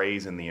the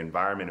phrase and the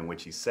environment in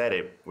which he said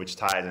it, which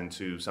ties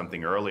into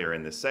something earlier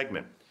in this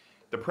segment.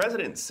 The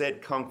president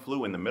said Kung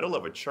Flu in the middle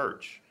of a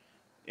church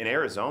in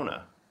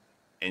Arizona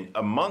and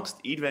amongst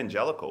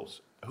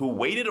evangelicals who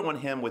waited on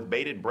him with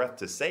bated breath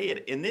to say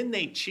it, and then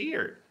they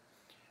cheered.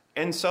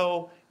 And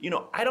so,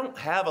 I don't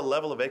have a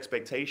level of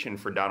expectation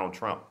for Donald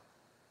Trump.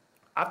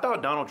 I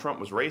thought Donald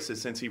Trump was racist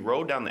since he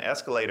rode down the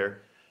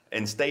escalator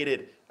and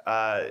stated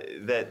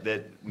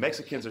that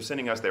Mexicans are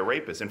sending us their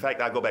rapists. In fact,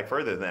 I'll go back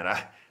further than that.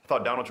 I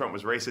thought Donald Trump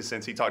was racist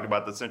since he talked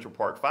about the Central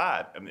Park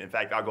Five. In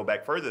fact, I'll go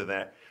back further than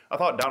that. I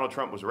thought Donald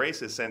Trump was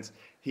racist since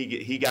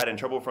he got in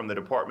trouble from the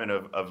Department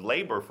of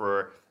Labor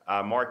for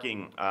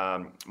marking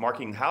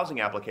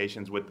housing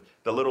applications with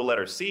the little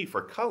letter C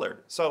for colored.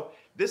 So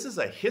this is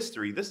a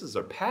history. This is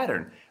a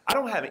pattern. I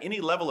don't have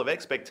any level of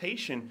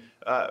expectation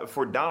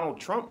for Donald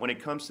Trump when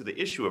it comes to the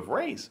issue of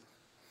race.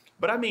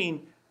 But I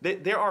mean,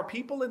 there are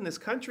people in this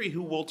country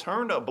who will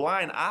turn a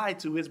blind eye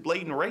to his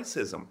blatant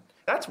racism.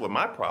 That's what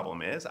my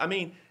problem is. I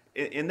mean,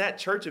 in that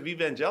church of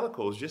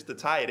evangelicals, just to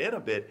tie it in a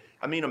bit,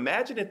 I mean,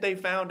 imagine if they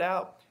found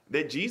out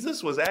that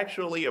Jesus was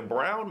actually a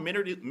brown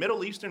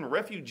Middle Eastern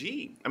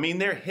refugee. I mean,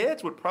 their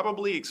heads would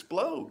probably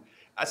explode.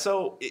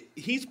 So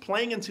he's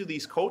playing into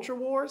these culture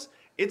wars.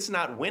 It's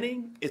not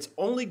winning. It's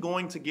only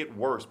going to get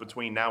worse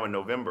between now and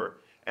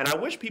November. And I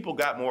wish people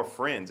got more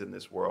friends in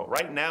this world.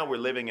 Right now, we're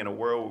living in a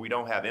world where we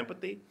don't have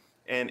empathy.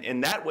 And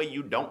in that way,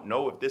 you don't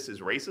know if this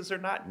is racist or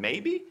not,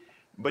 maybe.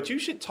 But you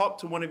should talk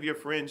to one of your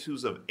friends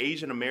who's of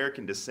Asian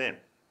American descent.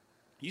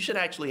 You should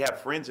actually have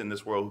friends in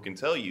this world who can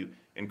tell you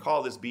and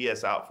call this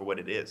BS out for what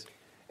it is.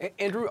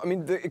 Andrew, I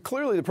mean,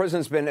 clearly the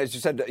president's been, as you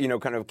said,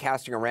 kind of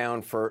casting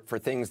around for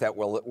things that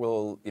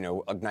will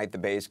ignite the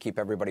base, keep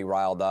everybody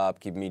riled up,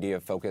 keep media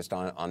focused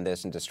on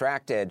this and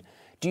distracted.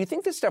 Do you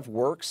think this stuff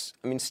works?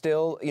 I mean,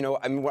 still,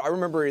 I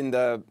remember in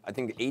the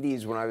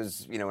 80s when I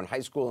was, in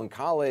high school and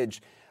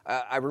college,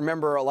 I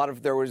remember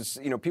there was,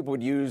 people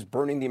would use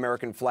burning the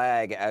American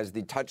flag as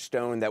the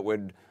touchstone that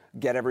would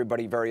get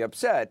everybody very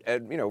upset,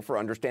 for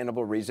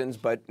understandable reasons,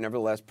 but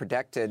nevertheless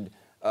protected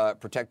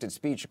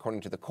speech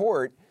according to the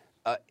court.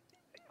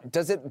 Do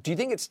you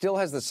think it still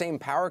has the same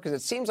power? Because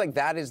it seems like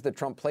that is the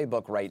Trump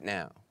playbook right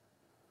now.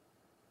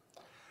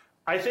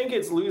 I think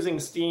it's losing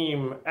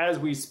steam as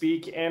we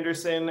speak,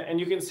 Anderson, and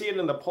you can see it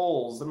in the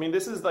polls. I mean,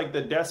 this is like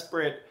the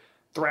desperate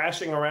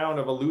thrashing around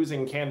of a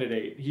losing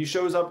candidate. He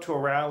shows up to a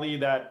rally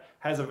that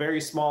has a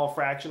very small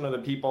fraction of the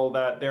people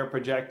that they're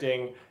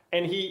projecting,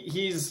 and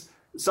he's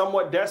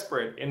somewhat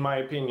desperate, in my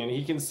opinion.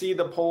 He can see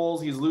the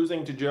polls. He's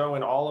losing to Joe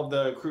in all of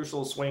the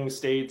crucial swing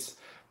states.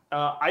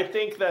 I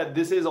think that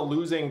this is a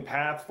losing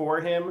path for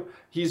him.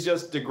 He's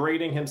just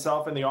degrading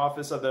himself in the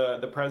office of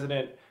the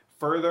president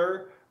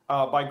further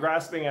by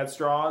grasping at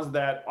straws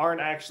that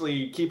aren't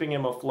actually keeping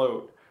him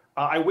afloat.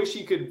 I wish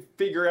he could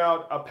figure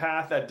out a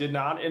path that did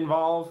not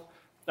involve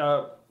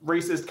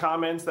racist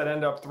comments that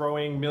end up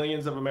throwing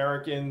millions of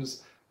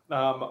Americans,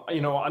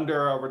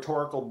 under a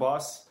rhetorical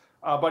bus.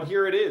 But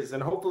here it is,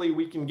 and hopefully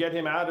we can get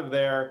him out of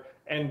there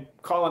and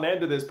call an end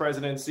to this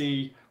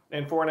presidency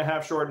in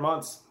 4.5 short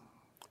months.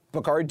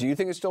 Bakari, do you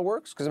think it still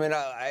works? Because, I mean,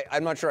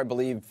 I'm not sure I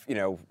believe,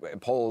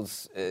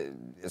 polls,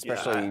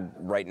 especially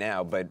right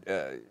now, but,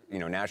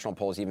 national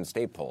polls, even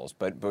state polls.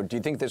 But do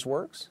you think this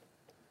works?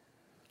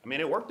 I mean,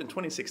 it worked in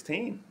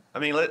 2016. I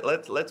mean,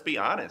 let's be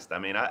honest. I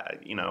mean,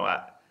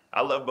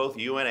 I love both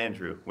you and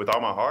Andrew with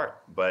all my heart.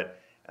 But,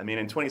 I mean,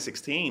 in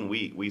 2016,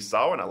 we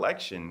saw an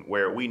election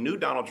where we knew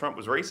Donald Trump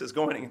was racist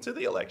going into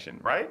the election,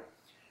 right?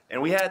 And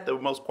we had the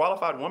most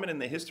qualified woman in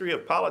the history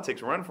of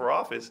politics run for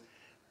office,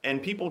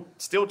 and people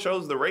still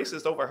chose the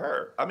racist over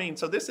her. I mean,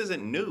 so this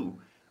isn't new.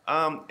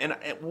 And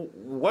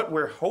what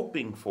we're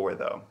hoping for,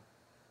 though,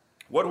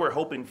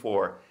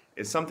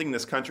 is something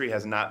this country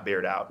has not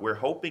bared out. We're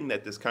hoping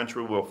that this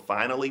country will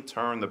finally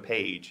turn the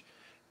page.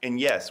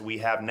 And yes, we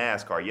have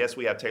NASCAR. Yes,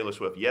 we have Taylor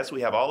Swift. Yes,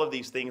 we have all of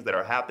these things that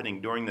are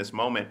happening during this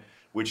moment,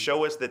 which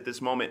show us that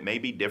this moment may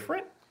be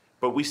different,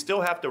 but we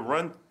still have to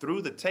run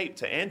through the tape.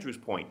 To Andrew's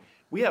point,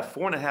 we have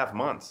 4.5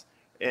 months.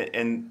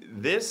 And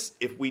this,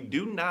 if we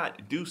do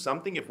not do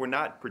something, if we're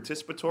not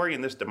participatory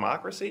in this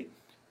democracy,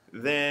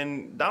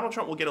 then Donald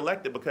Trump will get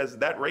elected because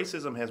that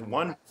racism has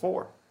won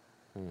before.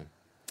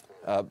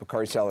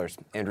 Bakari Sellers,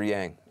 Andrew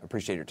Yang,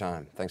 appreciate your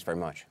time. Thanks very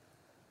much.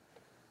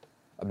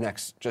 Up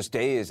next, just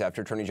days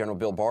after Attorney General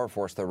Bill Barr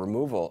forced the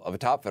removal of a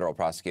top federal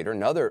prosecutor,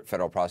 another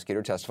federal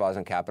prosecutor testifies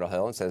on Capitol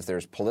Hill and says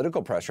there's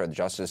political pressure at the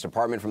Justice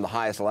Department from the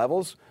highest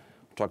levels.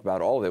 We'll talk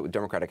about all of it with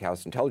Democratic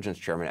House Intelligence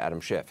Chairman Adam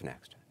Schiff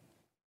next.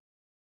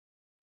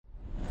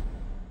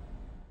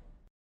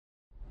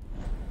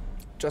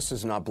 Justice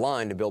is not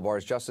blind to Bill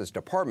Barr's Justice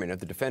Department if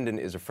the defendant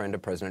is a friend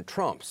of President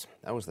Trump's.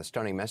 That was the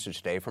stunning message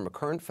today from a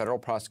current federal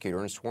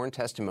prosecutor in sworn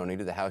testimony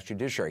to the House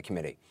Judiciary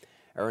Committee.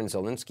 Aaron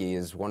Zielinski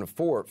is one of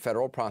 4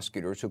 federal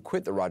prosecutors who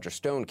quit the Roger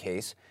Stone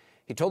case.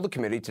 He told the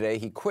committee today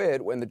he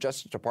quit when the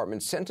Justice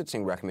Department's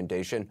sentencing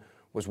recommendation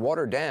was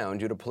watered down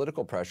due to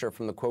political pressure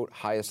from the, quote,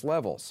 highest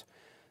levels.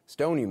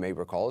 Stone, you may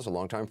recall, is a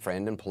longtime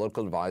friend and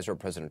political advisor of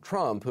President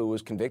Trump, who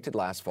was convicted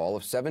last fall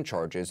of 7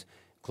 charges,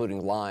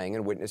 including lying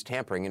and witness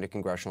tampering in a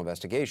congressional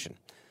investigation.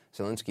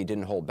 Zielinski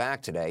didn't hold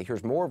back today.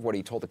 Here's more of what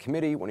he told the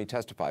committee when he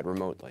testified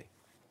remotely.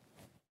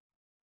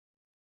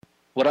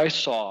 What I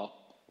saw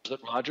was that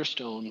Roger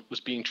Stone was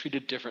being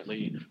treated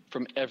differently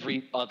from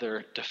every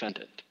other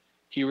defendant.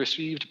 He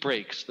received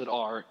breaks that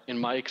are, in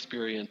my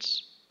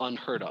experience,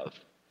 unheard of,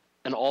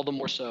 and all the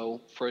more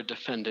so for a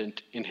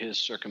defendant in his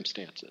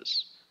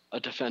circumstances, a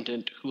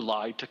defendant who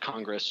lied to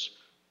Congress,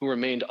 who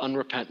remained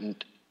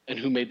unrepentant, and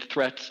who made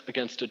threats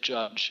against a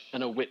judge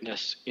and a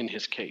witness in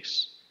his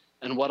case.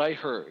 And what I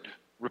heard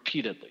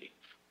repeatedly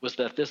was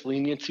that this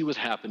leniency was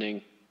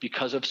happening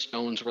because of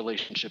Stone's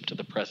relationship to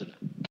the president.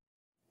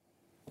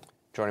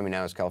 Joining me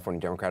now is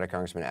California Democratic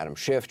Congressman Adam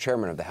Schiff,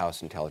 chairman of the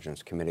House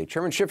Intelligence Committee.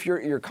 Chairman Schiff,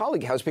 your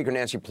colleague, House Speaker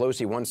Nancy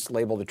Pelosi, once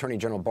labeled Attorney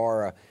General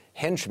Barr a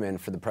henchman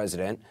for the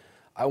president.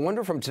 I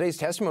wonder from today's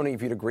testimony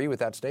if you'd agree with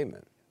that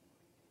statement.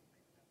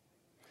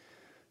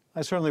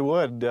 I certainly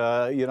would.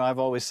 I've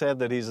always said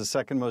that he's the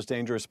second most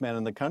dangerous man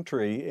in the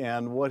country,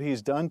 and what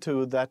he's done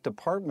to that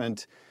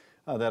department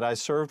that I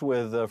served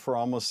with for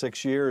almost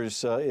 6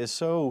 years is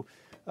so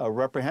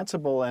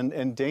reprehensible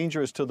and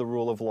dangerous to the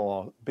rule of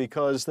law,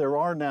 because there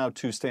are now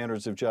 2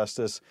 standards of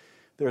justice.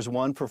 There's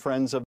one for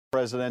friends of the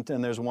president,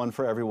 and there's one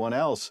for everyone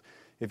else.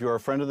 If you're a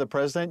friend of the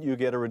president, you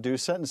get a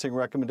reduced sentencing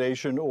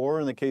recommendation, or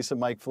in the case of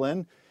Mike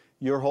Flynn,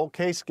 your whole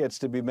case gets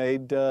to be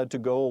made to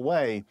go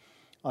away.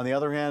 On the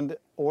other hand,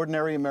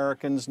 ordinary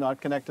Americans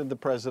not connected to the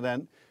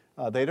president,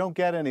 they don't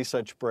get any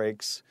such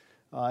breaks.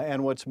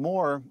 And what's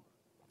more,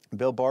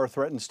 Bill Barr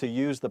threatens to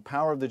use the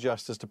power of the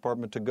Justice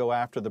Department to go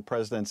after the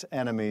president's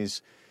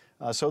enemies.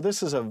 So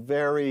this is a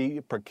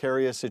very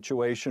precarious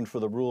situation for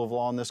the rule of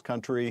law in this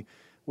country.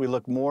 We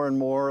look more and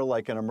more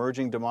like an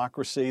emerging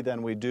democracy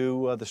than we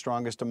do the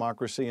strongest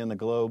democracy in the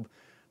globe.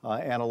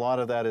 And a lot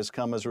of that has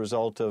come as a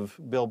result of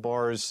Bill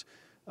Barr's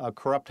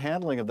corrupt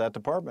handling of that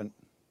department.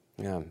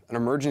 Yeah, an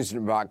emerging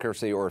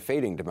democracy or a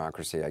fading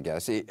democracy, I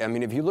guess. I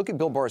mean, if you look at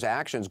Bill Barr's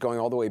actions going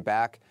all the way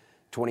back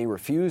to when he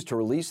refused to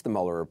release the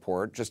Mueller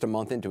report just a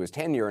month into his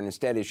tenure and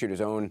instead issued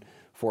his own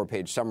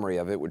 4-page summary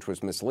of it, which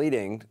was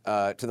misleading,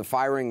 to the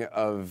firing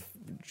of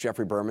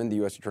Jeffrey Berman, the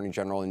U.S. Attorney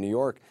General in New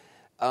York.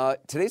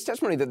 Today's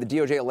testimony that the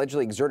DOJ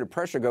allegedly exerted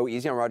pressure to go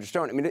easy on Roger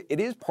Stone, I mean, it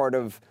is part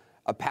of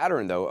a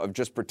pattern, though, of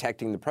just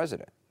protecting the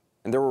president.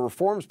 And there were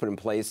reforms put in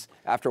place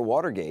after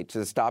Watergate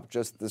to stop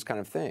just this kind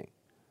of thing.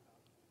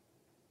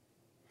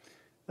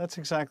 That's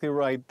exactly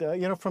right.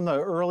 From the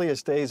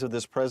earliest days of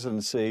this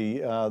presidency,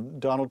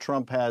 Donald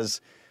Trump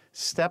has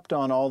stepped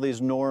on all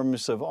these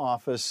norms of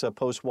office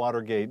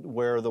post-Watergate,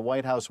 where the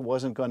White House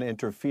wasn't going to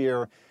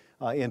interfere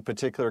in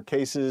particular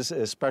cases,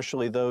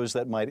 especially those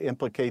that might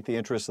implicate the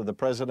interests of the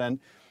president.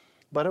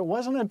 But it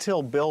wasn't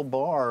until Bill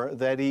Barr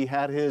that he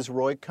had his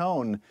Roy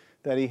Cohn,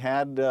 that he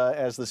had,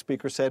 as the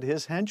Speaker said,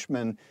 his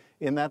henchmen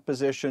in that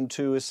position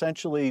to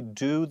essentially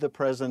do the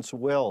president's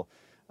will.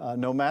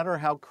 No matter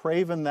how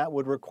craven that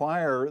would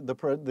require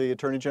the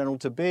Attorney General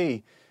to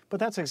be. But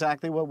that's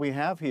exactly what we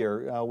have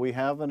here. We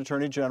have an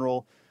Attorney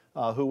General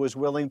who was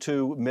willing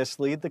to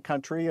mislead the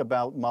country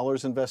about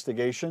Mueller's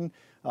investigation,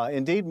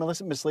 indeed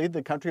mislead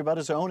the country about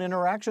his own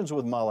interactions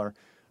with Mueller.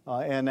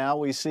 And now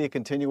we see a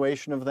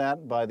continuation of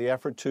that by the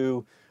effort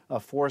to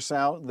force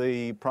out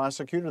the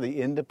prosecutor,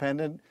 the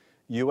independent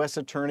U.S.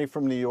 attorney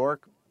from New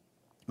York.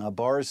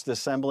 Barr's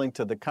dissembling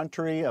to the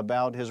country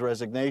about his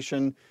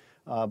resignation.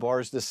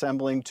 Barr's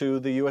dissembling to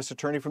the U.S.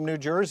 attorney from New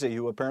Jersey,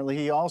 who apparently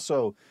he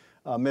also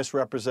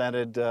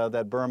misrepresented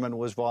that Berman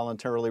was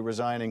voluntarily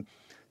resigning.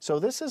 So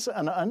this is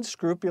an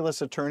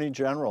unscrupulous attorney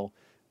general.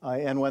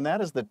 And when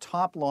that is the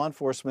top law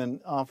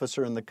enforcement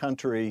officer in the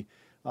country,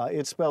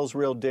 it spells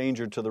real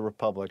danger to the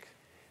republic.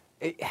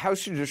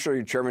 House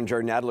Judiciary Chairman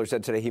Jerry Nadler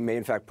said today he may,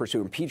 in fact,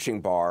 pursue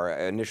impeaching Barr.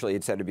 Initially,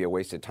 it said to be a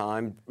waste of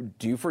time.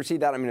 Do you foresee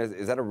that? I mean,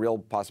 is that a real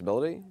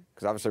possibility?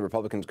 Because obviously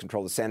Republicans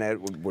control the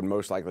Senate, would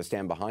most likely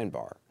stand behind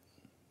Barr.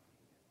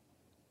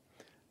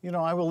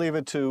 I will leave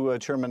it to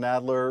Chairman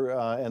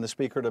Nadler and the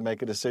Speaker to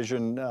make a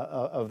decision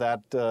of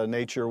that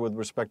nature with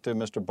respect to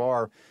Mr.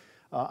 Barr.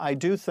 I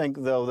do think,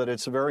 though, that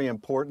it's very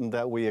important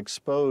that we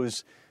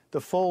expose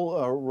the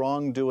full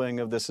wrongdoing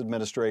of this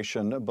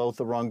administration, both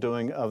the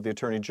wrongdoing of the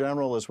Attorney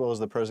General as well as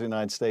the President of the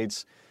United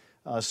States,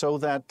 so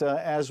that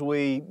as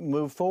we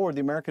move forward,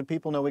 the American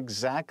people know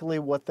exactly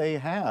what they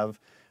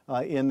have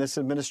in this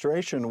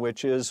administration,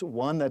 which is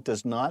one that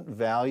does not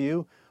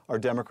value our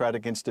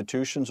democratic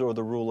institutions or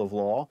the rule of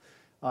law,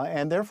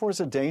 and therefore is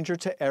a danger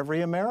to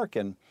every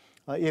American.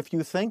 If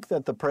you think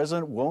that the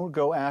president won't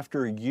go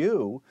after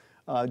you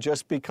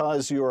just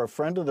because you're a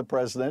friend of the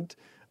president,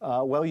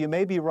 well, you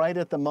may be right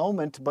at the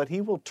moment, but he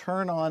will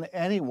turn on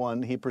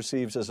anyone he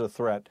perceives as a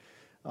threat.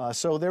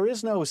 So there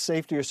is no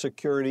safety or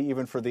security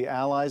even for the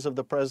allies of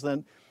the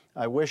president.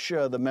 I wish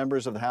the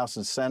members of the House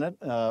and Senate,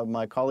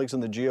 my colleagues in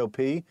the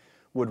GOP,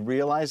 would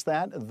realize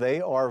that.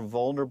 They are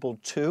vulnerable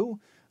too.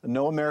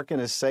 No American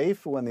is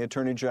safe when the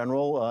Attorney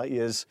General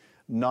is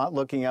not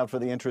looking out for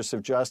the interests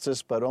of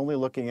justice, but only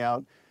looking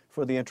out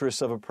for the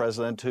interests of a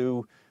president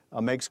who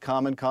makes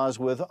common cause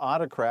with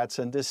autocrats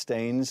and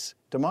disdains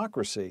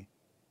democracy.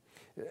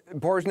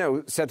 Barr is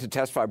now set to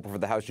testify before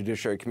the House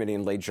Judiciary Committee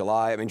in late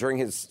July. I mean, during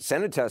his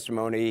Senate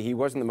testimony, he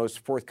wasn't the most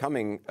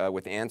forthcoming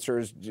with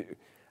answers. Do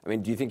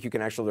you think you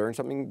can actually learn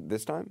something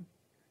this time?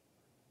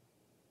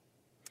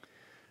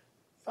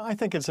 I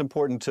think it's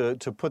important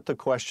to put the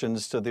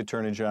questions to the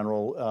Attorney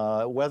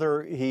General,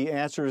 whether he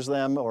answers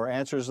them or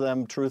answers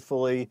them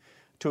truthfully,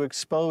 to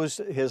expose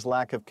his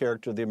lack of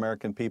character to the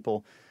American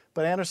people.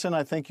 But Anderson,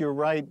 I think you're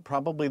right.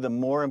 Probably the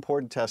more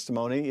important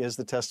testimony is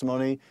the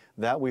testimony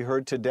that we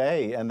heard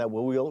today and that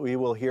we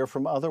will hear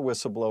from other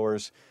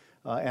whistleblowers,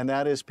 and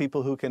that is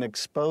people who can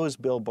expose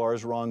Bill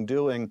Barr's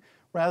wrongdoing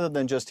rather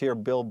than just hear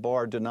Bill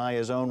Barr deny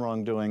his own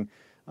wrongdoing.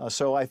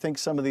 So I think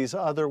some of these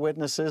other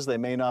witnesses, they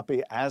may not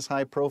be as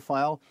high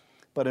profile,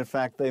 but in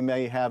fact, they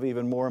may have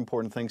even more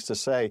important things to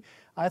say.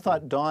 I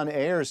thought Don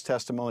Ayer's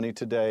testimony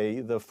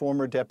today, the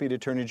former Deputy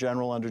Attorney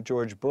General under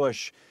George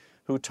Bush,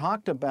 who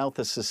talked about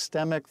the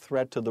systemic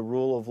threat to the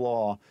rule of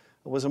law,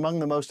 was among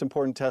the most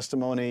important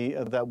testimony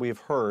that we've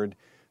heard.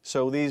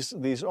 So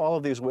all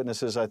of these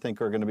witnesses, I think,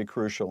 are going to be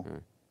crucial.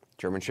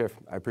 Chairman Schiff,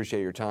 I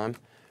appreciate your time.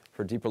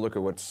 For a deeper look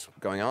at what's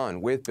going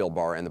on with Bill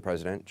Barr and the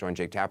president, join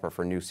Jake Tapper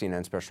for a new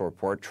CNN special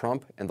report,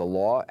 Trump and the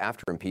Law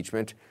After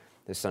Impeachment,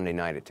 this Sunday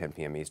night at 10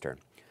 p.m. Eastern.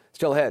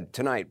 Still ahead,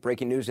 tonight,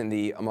 breaking news in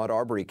the Ahmaud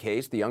Arbery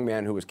case, the young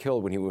man who was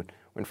killed when he went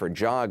for a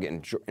jog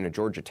in a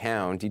Georgia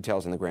town,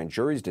 details in the grand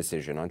jury's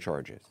decision on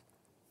charges.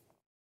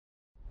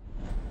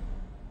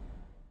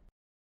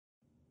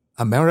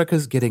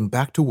 America's getting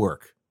back to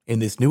work. In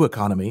this new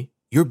economy,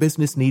 your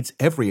business needs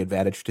every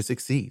advantage to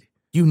succeed.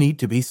 You need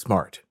to be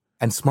smart.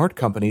 And smart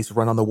companies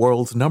run on the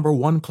world's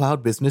 #1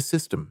 cloud business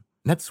system,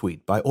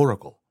 NetSuite by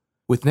Oracle.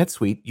 With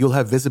NetSuite, you'll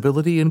have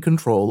visibility and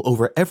control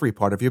over every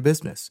part of your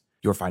business,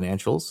 your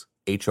financials,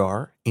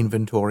 HR,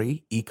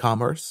 inventory,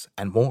 e-commerce,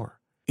 and more.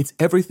 It's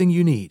everything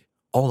you need,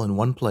 all in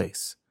one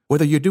place.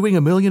 Whether you're doing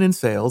 $1 million in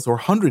sales or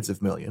hundreds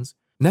of millions,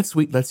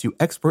 NetSuite lets you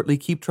expertly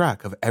keep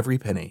track of every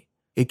penny.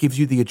 It gives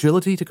you the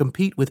agility to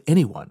compete with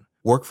anyone,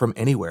 work from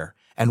anywhere,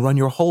 and run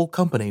your whole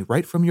company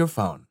right from your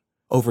phone.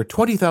 Over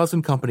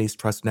 20,000 companies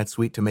trust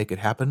NetSuite to make it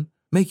happen.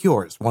 Make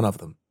yours one of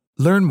them.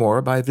 Learn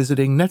more by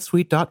visiting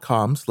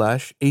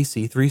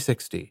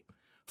netsuite.com/AC360.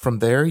 From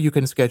there, you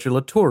can schedule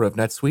a tour of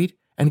NetSuite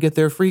and get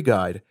their free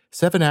guide,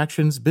 7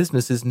 Actions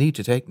Businesses Need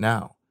to Take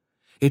Now.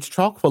 It's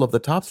chock full of the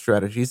top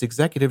strategies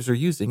executives are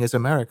using as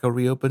America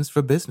reopens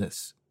for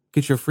business.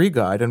 Get your free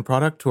guide and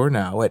product tour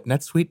now at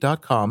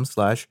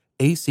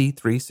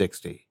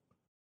netsuite.com/AC360.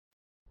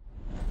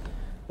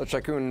 Let's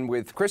check in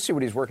with Chris, see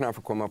what he's working on for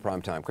Cuomo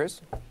Primetime.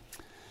 Chris?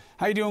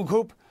 How you doing,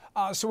 Coop?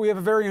 So we have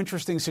a very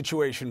interesting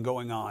situation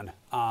going on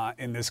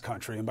in this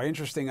country. And by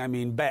interesting, I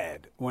mean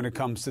bad when it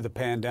comes to the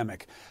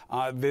pandemic.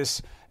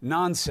 This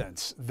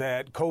nonsense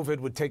that COVID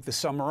would take the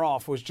summer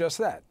off was just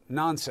that,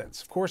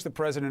 nonsense. Of course, the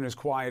president is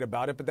quiet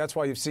about it, but that's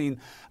why you've seen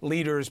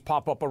leaders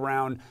pop up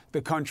around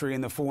the country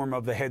in the form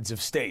of the heads of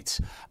states.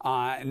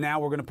 Now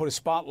we're going to put a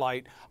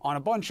spotlight on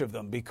a bunch of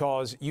them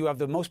because you have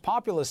the most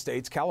populous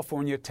states,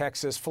 California,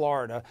 Texas,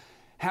 Florida,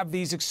 have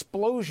these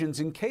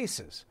explosions in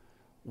cases.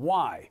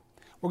 Why?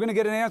 We're going to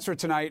get an answer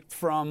tonight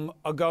from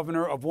a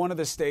governor of one of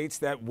the states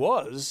that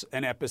was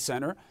an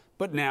epicenter,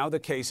 but now the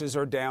cases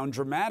are down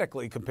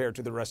dramatically compared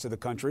to the rest of the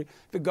country.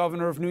 The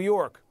governor of New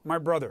York, my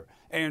brother,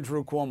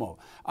 Andrew Cuomo,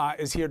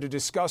 is here to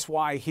discuss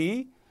why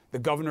he, the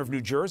governor of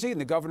New Jersey, and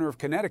the governor of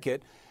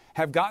Connecticut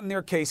have gotten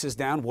their cases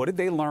down. What did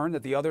they learn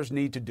that the others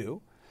need to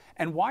do?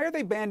 And why are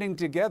they banding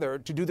together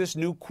to do this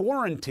new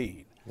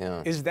quarantine?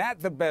 Yeah. Is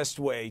that the best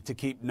way to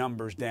keep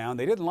numbers down?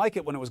 They didn't like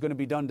it when it was going to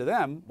be done to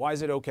them. Why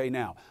is it okay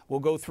now? We'll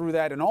go through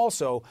that. And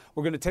also,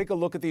 we're going to take a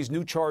look at these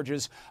new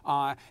charges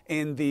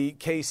in the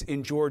case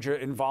in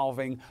Georgia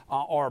involving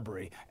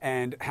Arbery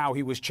and how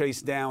he was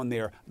chased down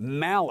there.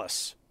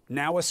 Malice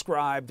now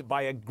ascribed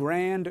by a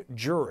grand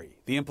jury.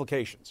 The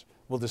implications.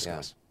 We'll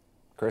discuss. Yeah.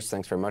 Chris,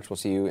 thanks very much. We'll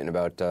see you in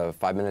about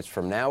 5 minutes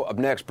from now. Up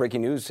next,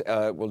 breaking news.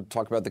 We'll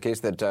talk about the case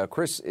that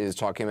Chris is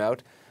talking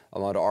about.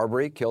 Ahmaud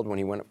Arbery killed when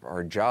he went for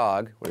a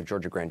jog, what a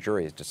Georgia grand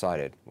jury has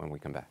decided when we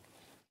come back.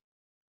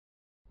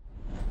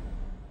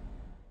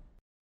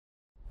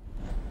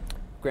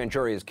 Grand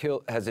jury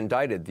has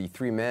indicted the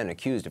three men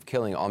accused of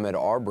killing Ahmaud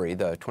Arbery,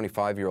 the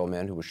 25-year-old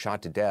man who was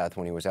shot to death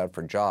when he was out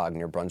for a jog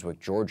near Brunswick,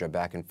 Georgia,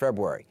 back in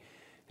February.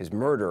 His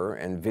murder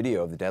and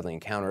video of the deadly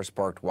encounter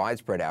sparked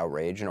widespread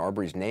outrage, and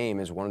Arbery's name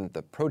is one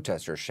the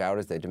protesters shout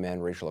as they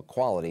demand racial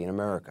equality in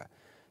America.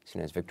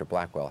 CNN's Victor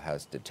Blackwell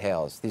has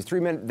details. These three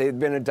men, they've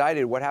been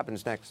indicted. What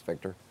happens next,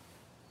 Victor?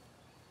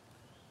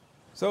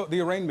 So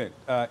the arraignment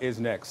is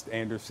next,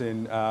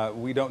 Anderson.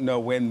 We don't know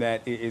when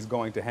that is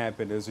going to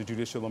happen. There's a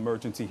judicial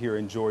emergency here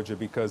in Georgia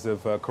because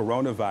of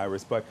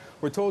coronavirus. But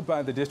we're told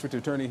by the district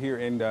attorney here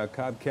in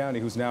Cobb County,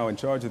 who's now in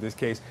charge of this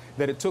case,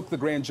 that it took the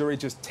grand jury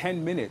just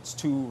 10 minutes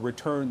to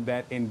return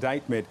that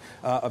indictment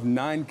of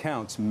 9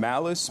 counts: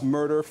 malice,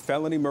 murder,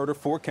 felony murder,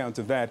 4 counts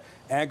of that,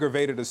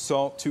 aggravated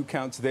assault, 2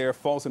 counts there,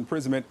 false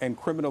imprisonment, and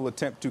criminal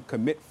attempt to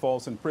commit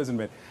false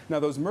imprisonment. Now,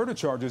 those murder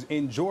charges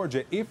in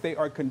Georgia, if they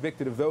are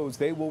convicted of those,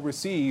 they will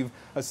receive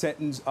a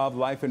sentence of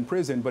life in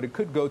prison, but it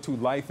could go to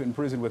life in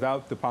prison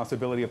without the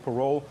possibility of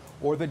parole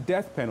or the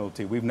death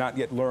penalty. We've not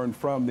yet learned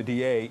from the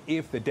DA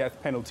if the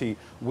death penalty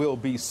will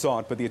be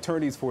sought, but the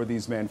attorneys for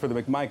these men, for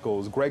the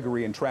McMichaels,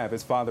 Gregory and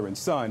Travis, father and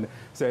son,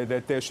 say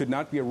that there should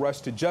not be a rush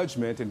to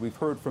judgment, and we've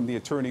heard from the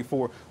attorney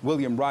for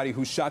William Roddy,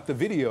 who shot the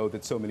video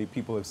that so many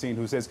people have seen,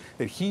 who says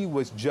that he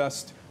was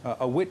just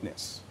a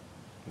witness.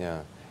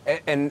 Yeah.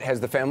 And has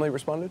the family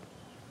responded?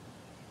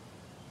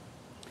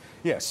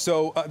 Yes.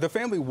 So the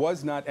family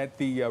was not at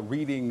the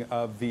reading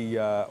of the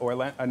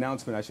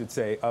announcement, I should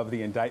say, of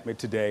the indictment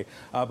today.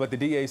 But the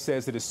DA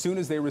says that as soon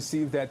as they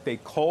received that, they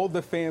called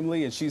the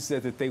family, and she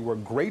said that they were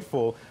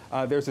grateful.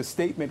 There's a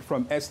statement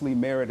from Esley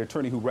Merritt,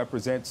 attorney who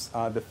represents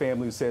the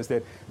family, who says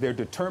that they're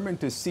determined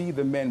to see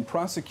the men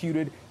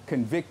prosecuted,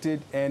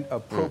 convicted, and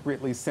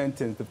appropriately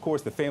sentenced. Of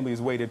course, the family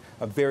has waited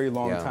a very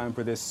long time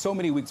for this. So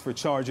many weeks for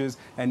charges,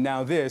 and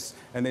now this.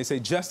 And they say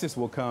justice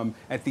will come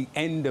at the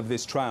end of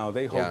this trial.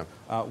 They hope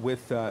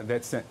with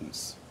that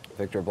sentence.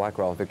 Victor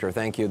Blackwell. Victor,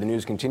 thank you. The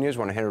news continues. I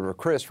want to hand it over to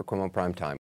Chris for Cuomo Primetime.